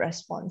the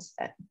response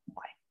at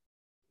Y.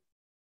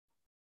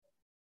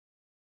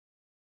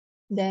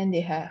 Then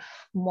they have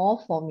more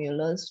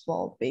formulas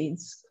for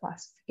Bayes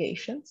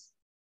classifications.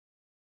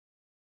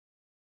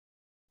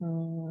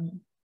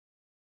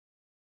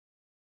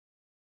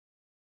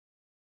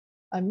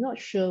 I'm not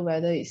sure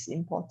whether it's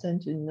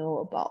important to know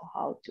about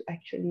how to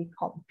actually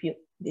compute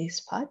this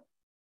part,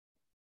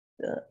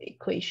 the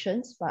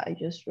equations, but I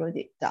just wrote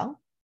it down.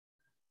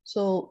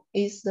 So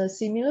it's the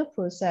similar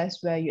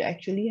process where you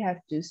actually have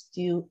to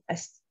still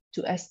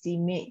to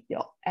estimate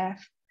your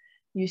F.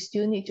 You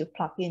still need to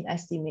plug in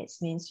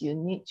estimates, means you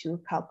need to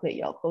calculate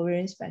your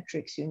covariance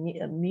matrix. You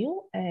need a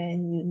mu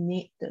and you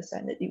need the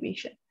standard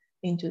deviation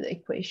into the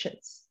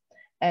equations.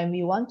 and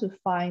we want to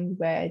find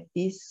where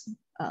this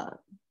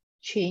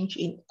change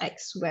in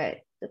X,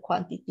 where the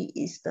quantity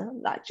is the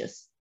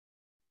largest.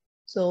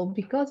 So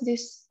because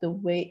this the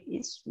way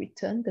it's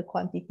written, the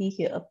quantity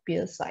here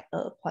appears like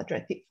a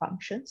quadratic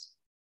function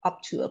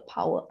up to a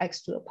power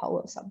X to a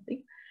power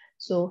something.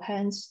 So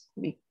hence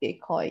they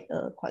call it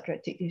a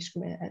quadratic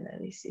discriminant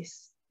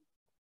analysis.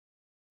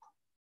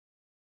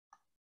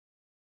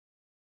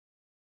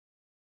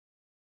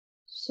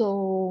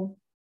 So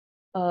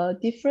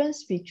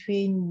difference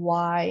between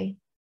why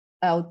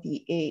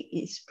LDA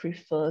is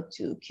preferred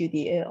to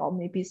QDA, or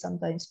maybe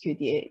sometimes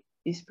QDA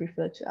is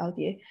preferred to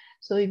LDA.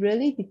 So it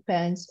really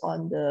depends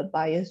on the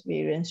bias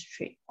variance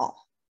trade-off.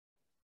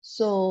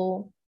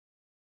 So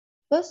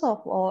first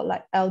of all,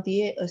 like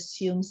LDA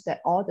assumes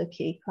that all the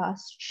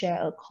K-class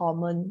share a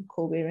common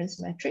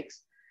covariance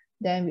matrix.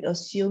 Then we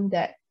assume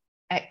that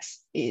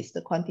X is,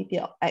 the quantity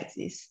of X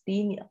is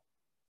linear.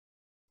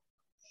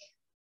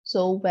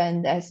 So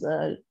when there's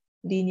a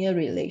linear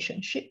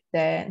relationship,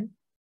 then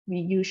we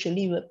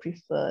usually would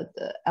prefer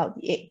the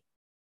LDA.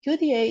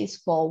 QDA is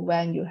for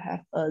when you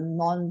have a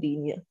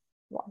non-linear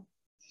one.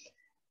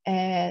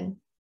 And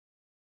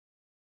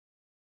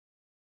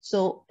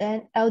so,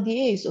 and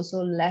LDA is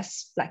also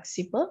less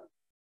flexible.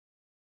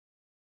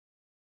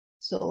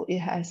 So it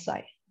has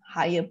like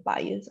higher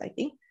bias, I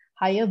think.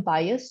 Higher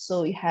bias,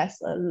 so it has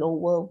a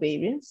lower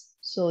variance,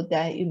 so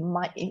that it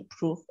might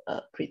improve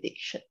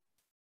prediction.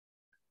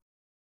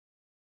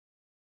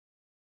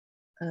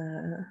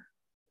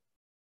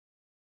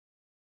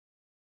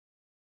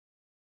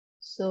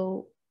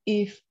 So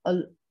if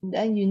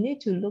then you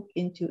need to look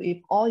into if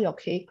all your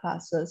K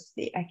classes,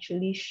 they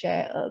actually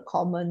share a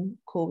common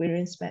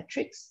covariance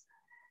matrix.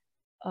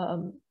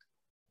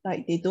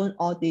 Like they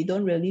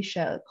don't really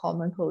share a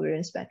common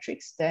covariance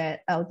matrix, then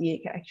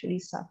LDA can actually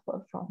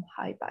suffer from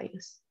high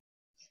bias.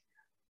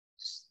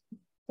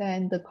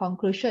 Then the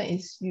conclusion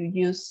is you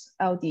use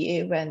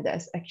LDA when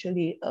there's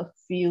actually a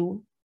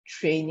few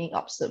training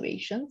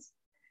observations.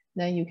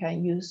 Then you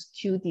can use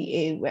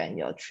QDA when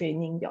your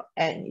training, your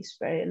N is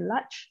very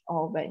large,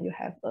 or when you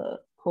have a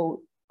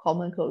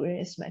common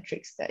covariance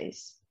matrix that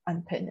is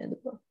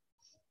untenable.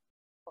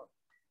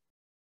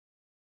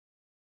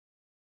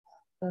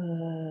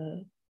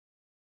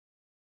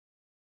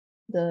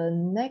 The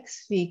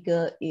next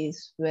figure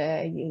is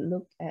where you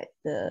look at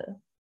the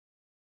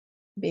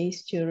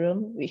Bayes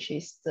theorem, which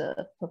is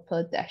the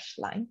purple dashed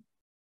line.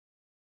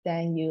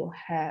 Then you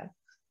have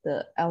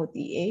the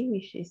LDA,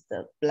 which is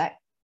the black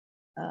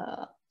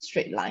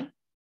straight line,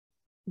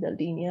 the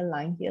linear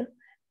line here.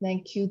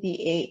 Then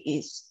QDA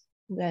is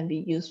when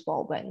we use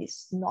for when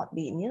it's not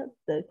linear,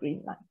 the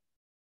green line.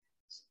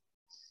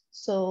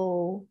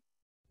 So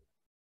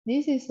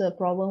this is a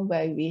problem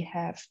where we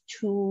have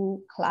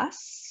two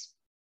classes,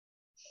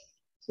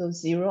 so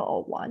 0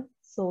 or 1.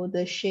 So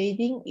the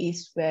shading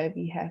is where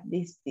we have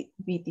this,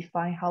 we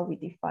define how we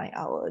define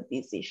our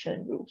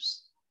decision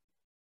rules.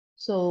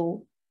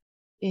 So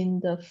in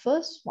the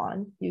first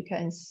one, you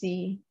can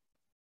see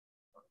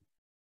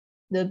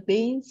the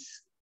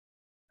Bayes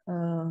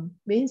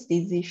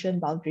decision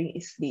boundary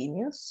is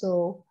linear.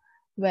 So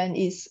when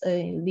it's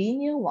a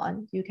linear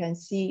one, you can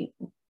see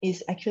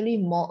it's actually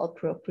more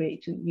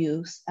appropriate to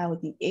use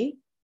LDA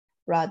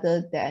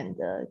rather than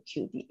the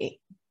QDA.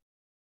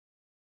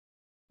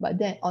 But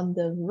then on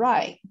the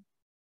right,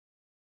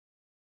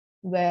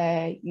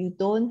 where you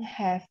don't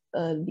have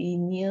a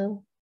linear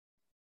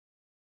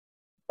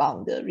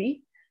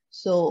boundary,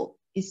 so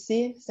it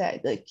seems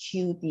that the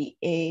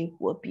QDA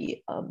will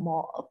be a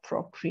more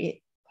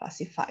appropriate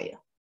classifier.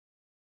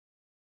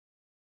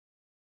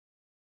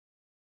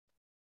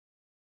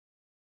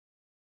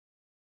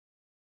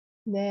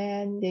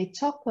 Then they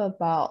talk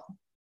about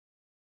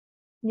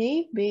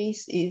naive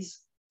Bayes is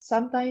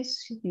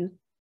sometimes you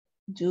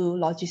do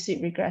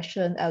logistic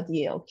regression,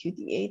 LDA or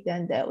QDA,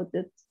 then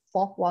the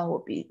fourth one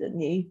will be the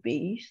naive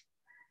Bayes.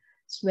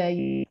 It's where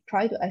you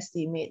try to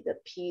estimate the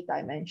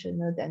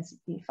p-dimensional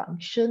density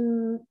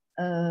function.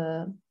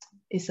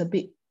 It's a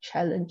bit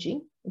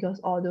challenging because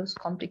all those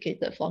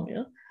complicated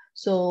formula.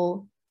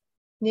 So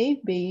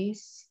naive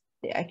Bayes,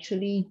 they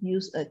actually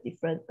use a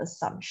different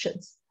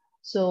assumptions.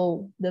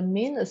 So the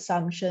main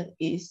assumption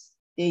is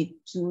they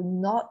do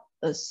not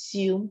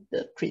assume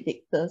the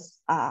predictors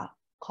are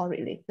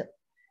correlated.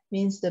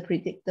 Means the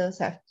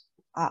predictors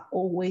are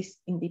always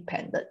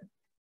independent.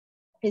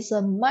 It's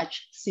a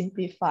much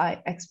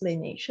simplified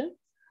explanation.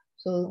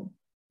 So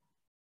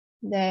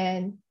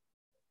then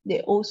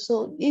they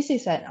also, this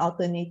is an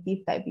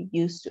alternative that we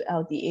use to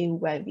LDA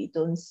where we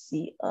don't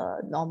see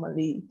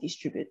normally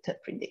distributed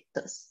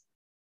predictors.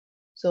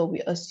 So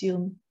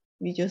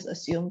we just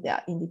assume they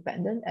are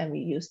independent and we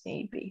use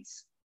naive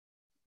Bayes.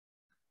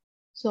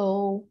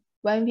 So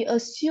when we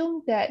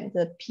assume that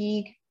the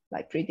P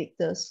like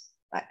predictors,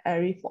 like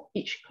array for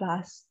each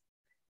class,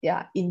 they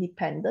are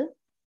independent.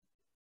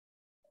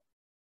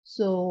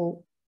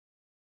 So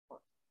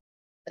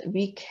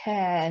we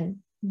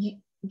can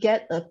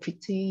get a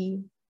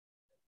pretty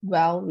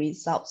well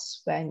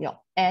results when your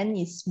N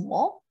is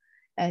small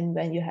and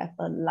when you have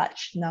a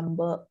large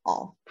number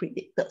of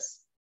predictors.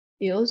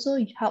 It also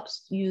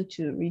helps you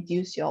to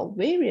reduce your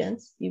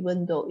variance,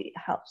 even though it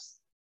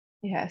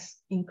has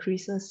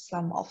increases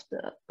some of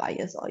the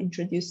bias or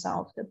introduce some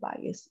of the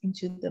bias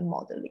into the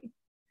modeling.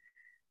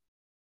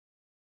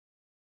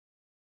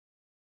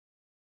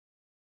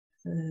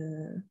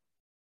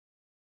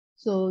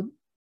 So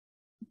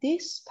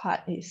this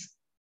part is,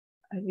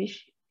 I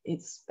wish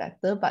it's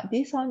better, but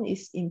this one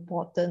is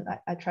important.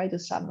 I try to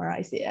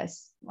summarize it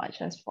as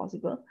much as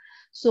possible.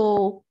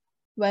 So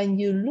when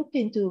you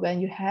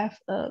have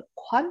a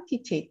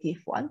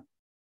quantitative one,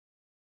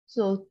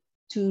 so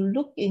to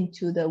look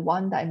into the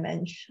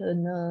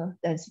one-dimensional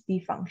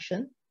density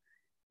function,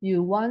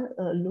 you want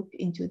to look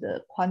into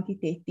the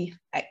quantitative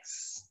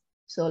X.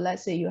 So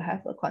let's say you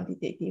have a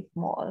quantitative,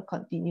 more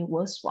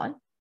continuous one.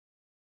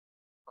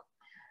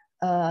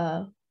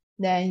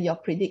 Then your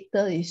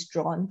predictor is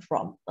drawn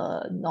from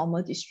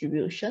normal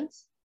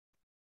distributions.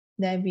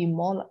 Then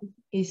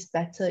it's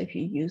better if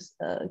you use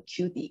a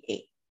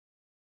QDA.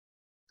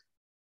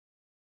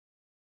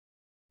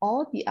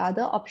 Or the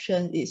other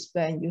option is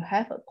when you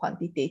have a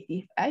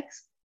quantitative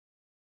X,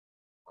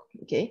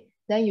 okay,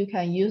 then you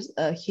can use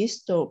a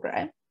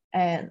histogram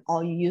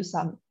or you use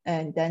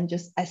and then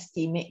just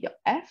estimate your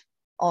F,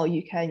 or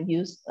you can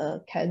use a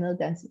kernel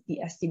density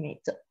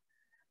estimator.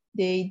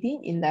 They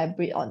didn't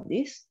elaborate on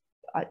this.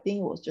 I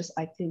think it was just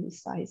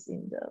italicized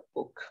in the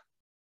book,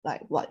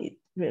 like what it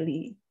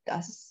really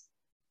does.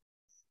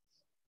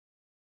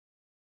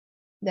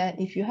 Then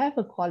if you have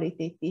a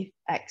qualitative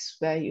X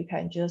where you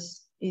can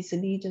just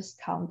easily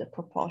just count the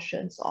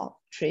proportions of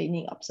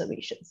training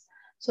observations.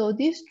 So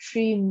these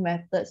three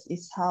methods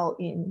is how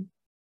in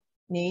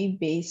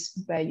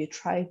naive-Bayes where you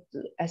try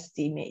to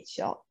estimate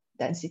your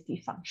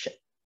density function.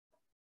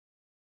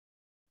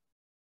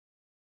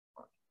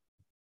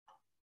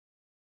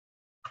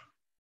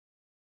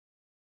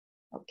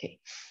 Okay.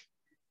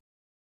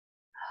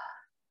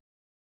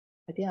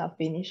 I think I'll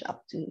finish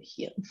up to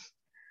here.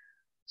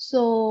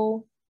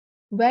 So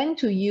when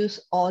to use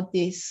all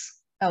these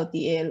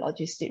LDA,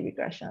 logistic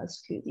regression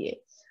as QDA.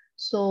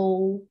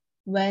 So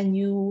when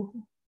you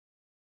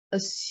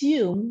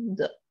assume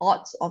the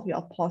odds of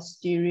your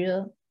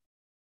posterior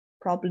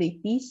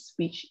probabilities,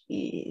 which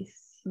is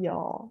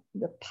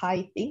the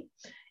pi thing,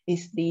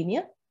 is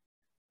linear,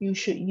 you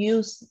should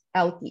use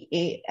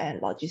LDA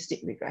and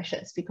logistic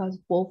regressions because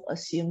both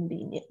assume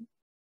linear.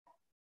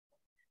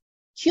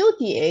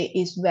 QDA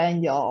is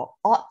when your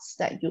odds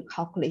that you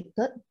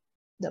calculated,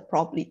 the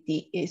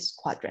probability is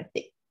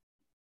quadratic.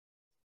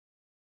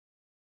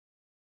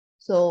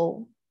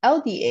 So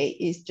LDA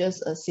is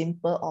just a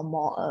simple or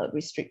more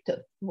restricted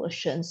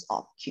versions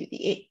of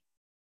QDA.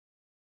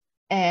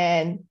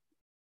 And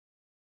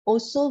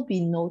also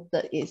be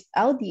noted is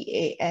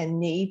LDA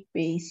and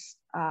naive-Bayes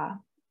are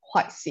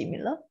quite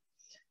similar.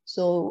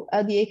 So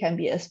LDA can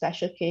be a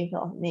special case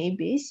of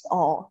naive-Bayes,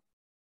 or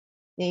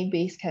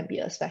naive-Bayes can be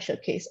a special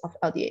case of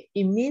LDA.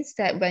 It means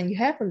that when you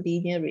have a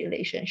linear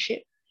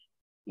relationship,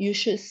 you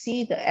should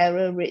see the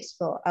error rates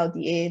for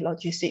LDA,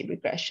 logistic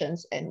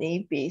regressions, and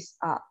naive-Bayes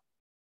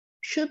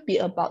should be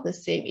about the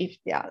same if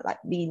they are like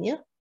linear,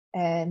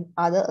 and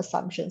other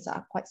assumptions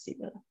are quite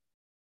similar.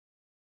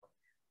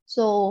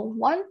 So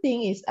one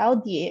thing is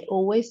LDA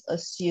always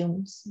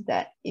assumes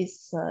that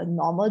it's a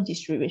normal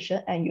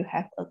distribution and you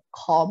have a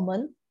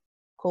common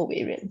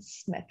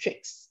covariance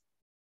matrix.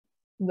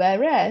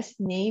 Whereas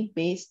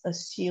naive-Bayes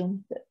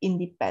assume the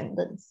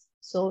independence.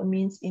 So it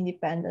means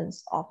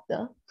independence of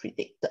the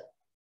predictor.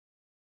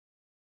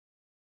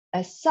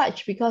 As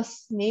such,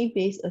 because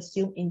naive-Bayes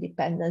assume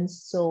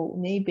independence, so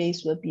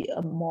naive-Bayes will be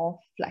a more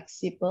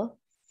flexible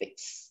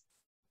fix.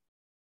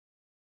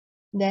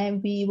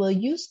 Then we will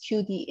use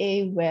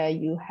QDA where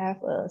you have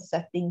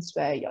settings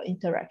where your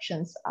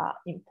interactions are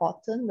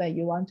important, where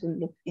you want to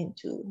look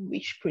into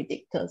which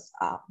predictors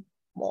are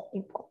more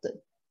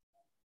important.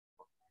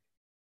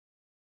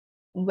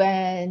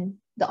 When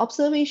the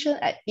observation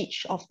at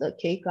each of the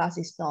K-class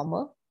is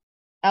normal,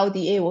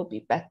 LDA will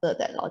be better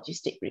than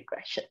logistic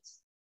regressions.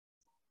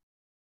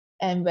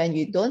 And when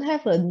you don't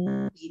have a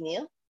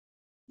linear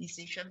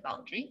decision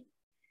boundary,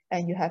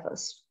 and you have a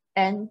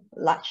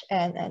large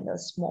N and a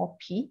small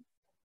p,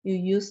 you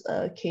use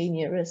a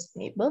K-nearest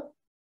neighbor.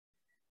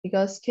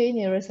 Because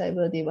K-nearest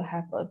neighbor, they will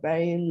have a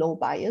very low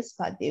bias,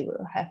 but they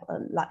will have a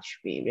large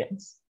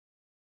variance.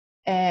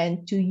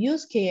 And to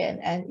use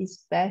KNN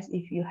is best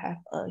if you have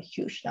a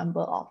huge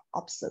number of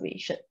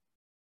observations.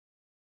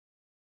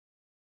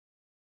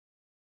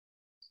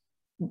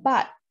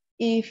 But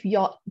if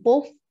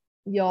both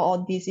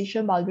your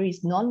decision boundary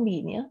is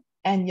non-linear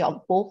and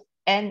your both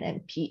N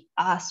and P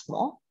are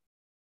small,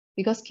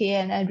 because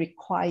KNN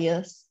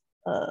requires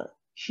a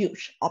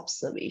huge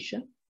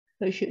observation,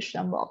 a huge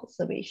number of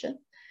observations,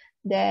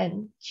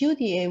 then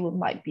QDA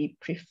might be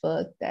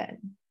preferred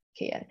than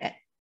KNN.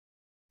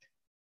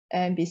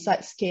 And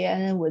besides,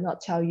 KNN will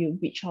not tell you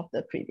which of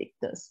the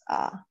predictors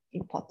are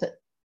important.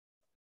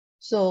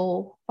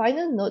 So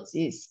final notes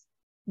is,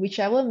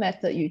 whichever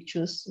method you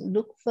choose,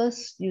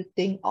 you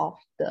think of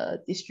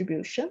the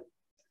distribution.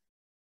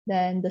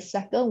 Then the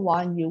second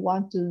one, you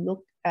want to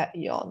look at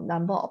your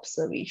number of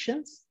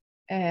observations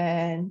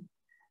and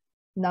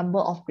number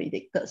of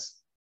predictors,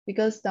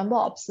 because number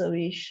of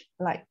observations,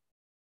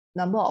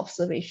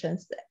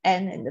 the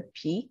N and the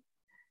P,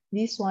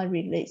 this one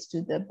relates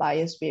to the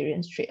bias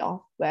variance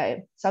trade-off,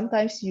 where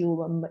sometimes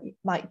you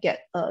might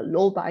get a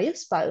low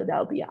bias, but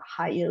there'll be a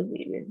higher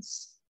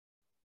variance.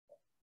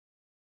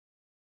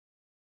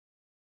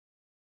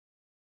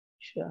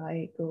 Should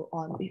I go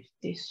on with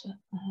this one?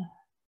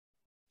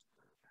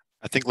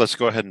 I think let's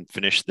go ahead and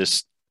finish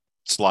this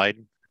slide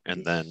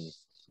and then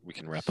we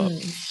can wrap up.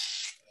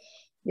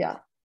 Yeah,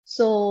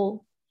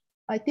 so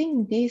I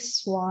think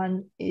this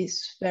one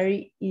is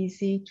very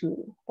easy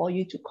for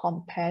you to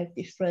compare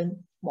different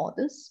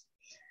models.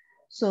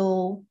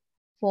 So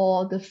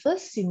for the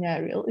first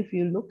scenario, if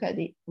you look at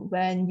it,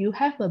 when you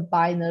have a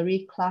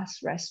binary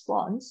class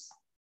response,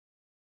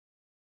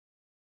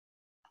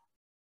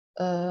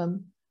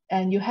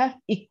 and you have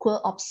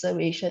equal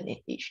observation in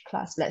each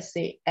class, let's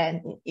say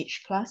N in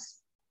each class,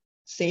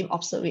 same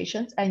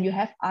observations, and you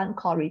have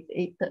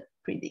uncorrelated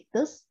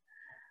predictors.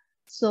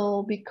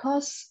 So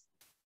because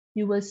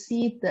you will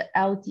see the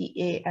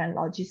LDA and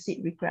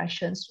logistic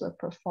regressions will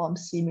perform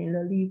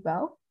similarly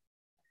well,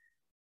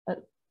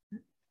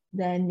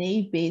 then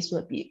naive Bayes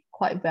will be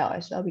quite well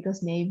as well,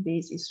 because naive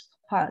Bayes is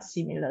quite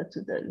similar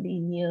to the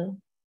linear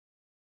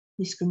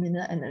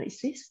discriminant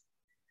analysis.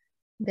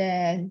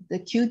 Then the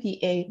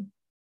QDA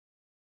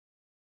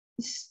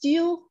is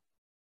still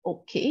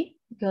okay,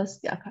 because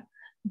they are,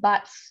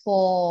 but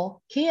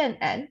for K and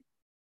N,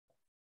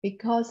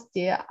 because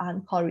they are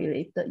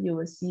uncorrelated, you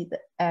will see the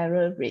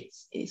error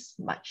rates is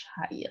much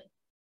higher.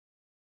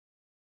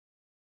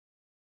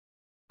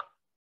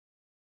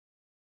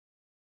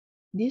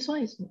 This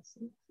one is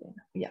missing.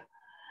 Yeah.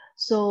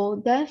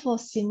 So then for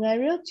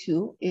scenario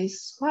 2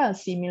 is quite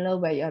similar,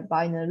 where your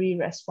binary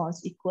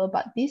response equal,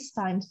 but this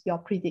time your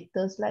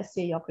predictors, let's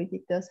say your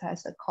predictors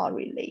has a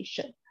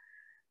correlation.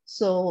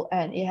 So,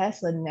 and it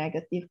has a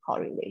negative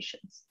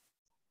correlations.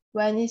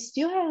 When it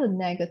still has a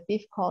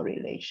negative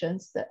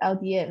correlations, the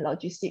LDA and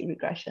logistic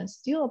regression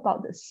still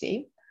about the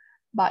same,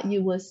 but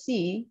you will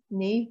see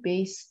naive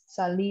Bayes,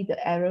 suddenly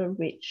the error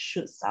rate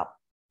shoots up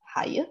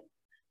higher,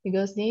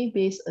 because naive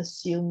Bayes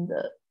assume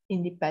the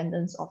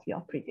independence of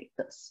your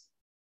predictors.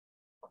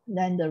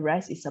 Then the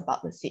rest is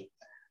about the same.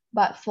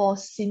 But for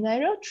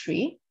scenario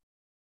 3,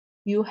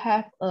 you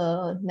have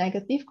a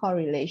negative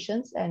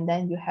correlations, and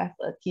then you have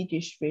a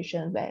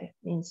t-distribution, where it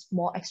means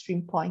more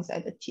extreme points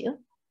at the tail.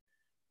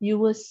 You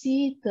will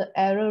see the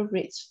error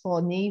rates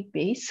for naive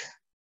Bayes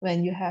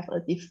when you have a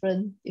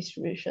different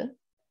distribution.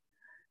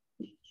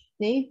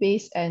 Naive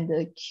Bayes and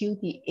the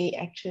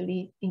QDA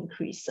actually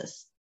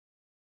increases.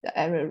 The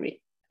error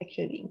rate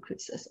actually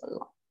increases a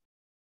lot.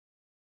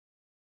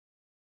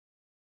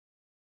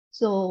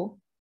 So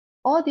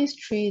all these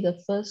three,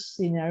 the first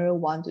scenario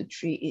 1 to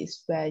 3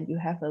 is where you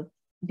have a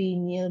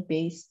linear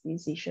Bayes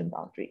decision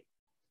boundary.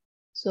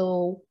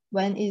 So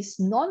when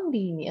it's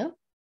non-linear,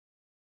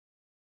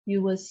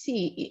 you will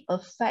see it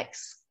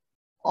affects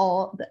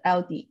all the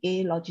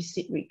LDA,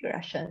 logistic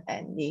regression,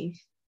 and naive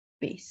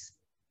Bayes,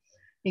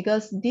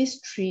 because these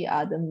three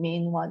are the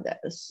main one that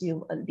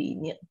assume a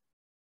linear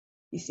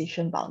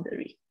decision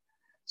boundary.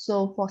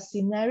 So for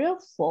scenario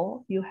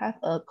 4, you have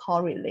a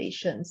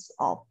correlations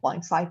of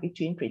 0.5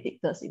 between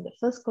predictors in the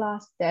first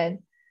class,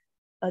 then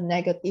a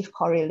negative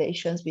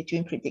correlations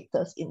between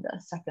predictors in the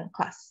second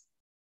class.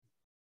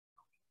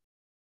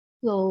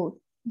 So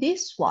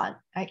this one,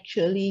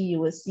 actually, you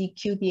will see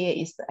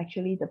QDA is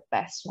actually the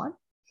best one,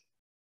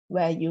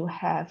 where you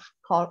have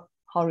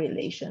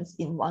correlations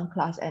in one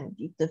class and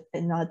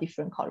another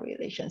different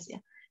correlations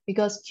here,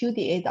 because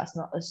QDA does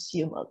not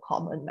assume a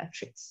common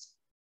matrix,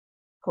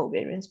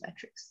 covariance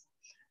matrix.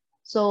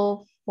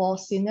 So for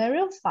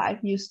scenario 5,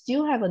 you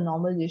still have a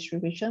normal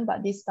distribution,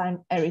 but this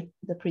time the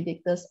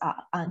predictors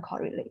are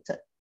uncorrelated.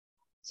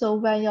 So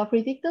when your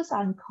predictors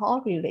are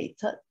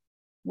uncorrelated,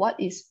 what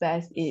is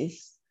best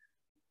is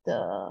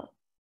the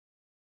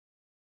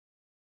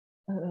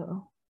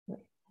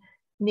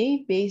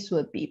naive Bayes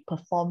will be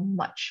performed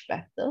much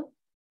better,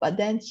 but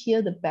then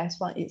here the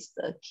best one is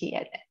the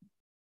KNN.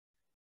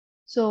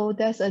 So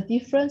there's a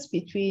difference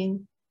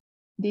between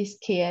this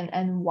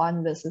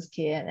KNN1 versus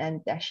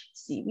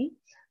KNN-CV.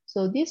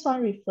 So this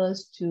one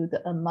refers to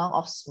the amount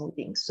of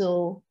smoothing.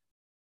 So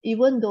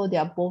even though they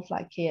are both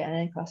like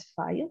KNN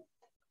classifier,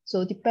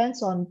 so it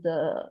depends on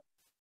the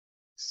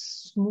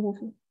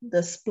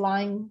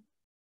spline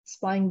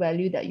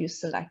value that you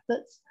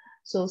selected.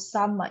 So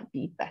some might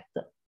be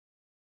better.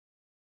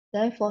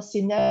 Then for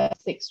scenario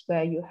 6,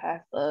 where you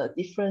have a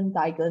different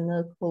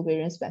diagonal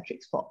covariance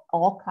matrix for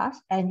all class,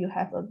 and you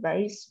have a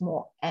very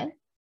small n,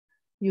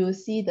 you will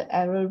see the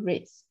error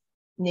rates.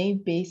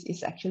 Naive Bayes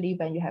is actually,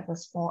 when you have a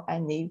small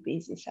n, naive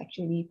Bayes is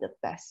actually the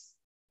best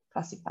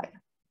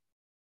classifier.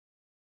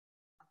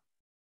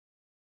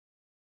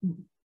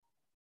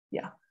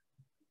 Yeah.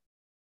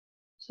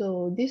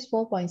 So this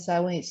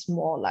 4.7 is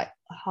more like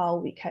how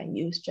we can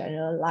use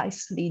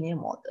generalized linear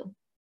model.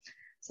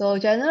 So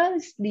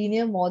generalized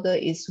linear model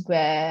is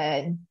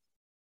when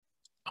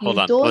Hold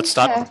you on. don't Let's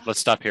stop. have- Let's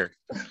stop here.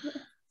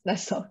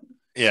 That's all.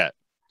 Yeah.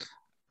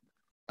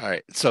 All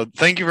right. So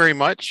thank you very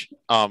much.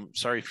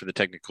 Sorry for the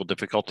technical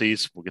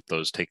difficulties. We'll get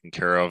those taken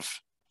care of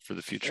for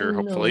the future,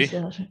 hopefully.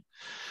 No, it's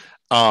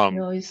Um,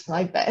 no, it's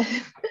my bad.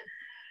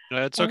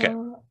 it's okay.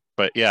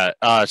 But yeah,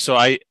 so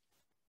I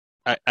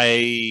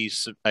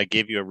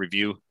gave you a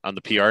review on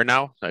the PR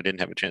now. I didn't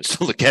have a chance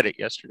to look at it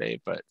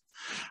yesterday, but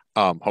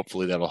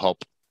hopefully that'll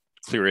help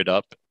clear it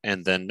up.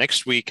 And then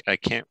next week, I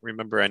can't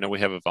remember. I know we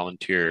have a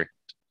volunteer.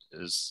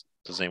 Does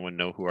anyone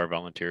know who our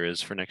volunteer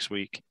is for next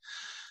week?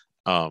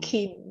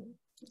 Kim.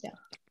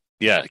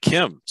 Yeah,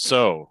 Kim.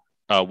 So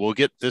we'll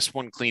get this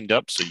one cleaned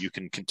up so you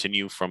can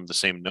continue from the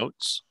same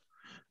notes,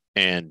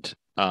 and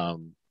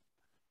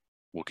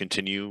we'll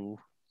continue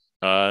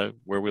where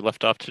we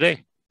left off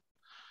today.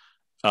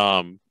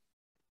 And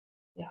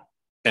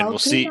I'll we'll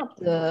see.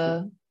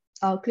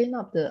 I'll clean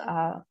up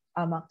the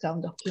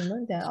markdown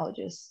document. Then I'll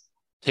just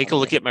take a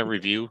look at my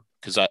review,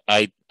 because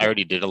I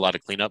already did a lot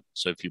of cleanup.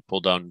 So if you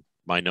pull down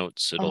my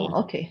notes, it'll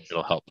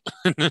help.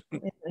 Or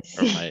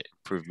my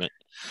improvement.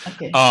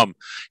 Okay.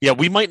 Yeah,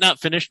 we might not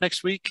finish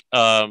next week.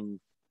 I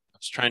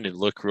was trying to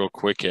look real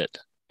quick at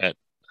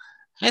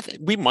I think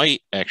we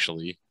might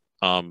actually.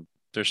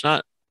 There's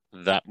not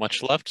that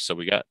much left, so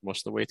we got most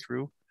of the way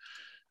through.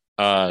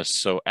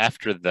 So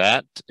after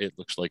that, it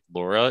looks like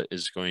Laura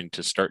is going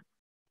to start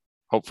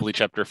hopefully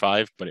chapter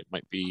 5, but it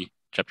might be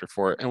chapter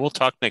 4. And we'll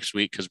talk next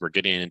week because we're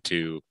getting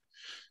into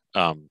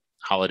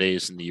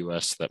holidays in the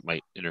US that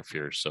might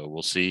interfere. So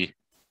we'll see.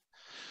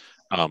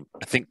 I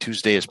think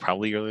Tuesday is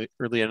probably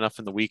early enough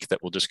in the week that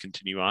we'll just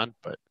continue on,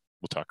 but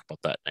we'll talk about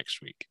that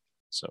next week.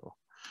 So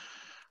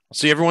I'll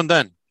see everyone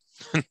then.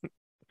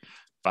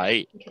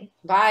 Bye. Okay.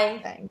 Bye.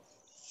 Thanks.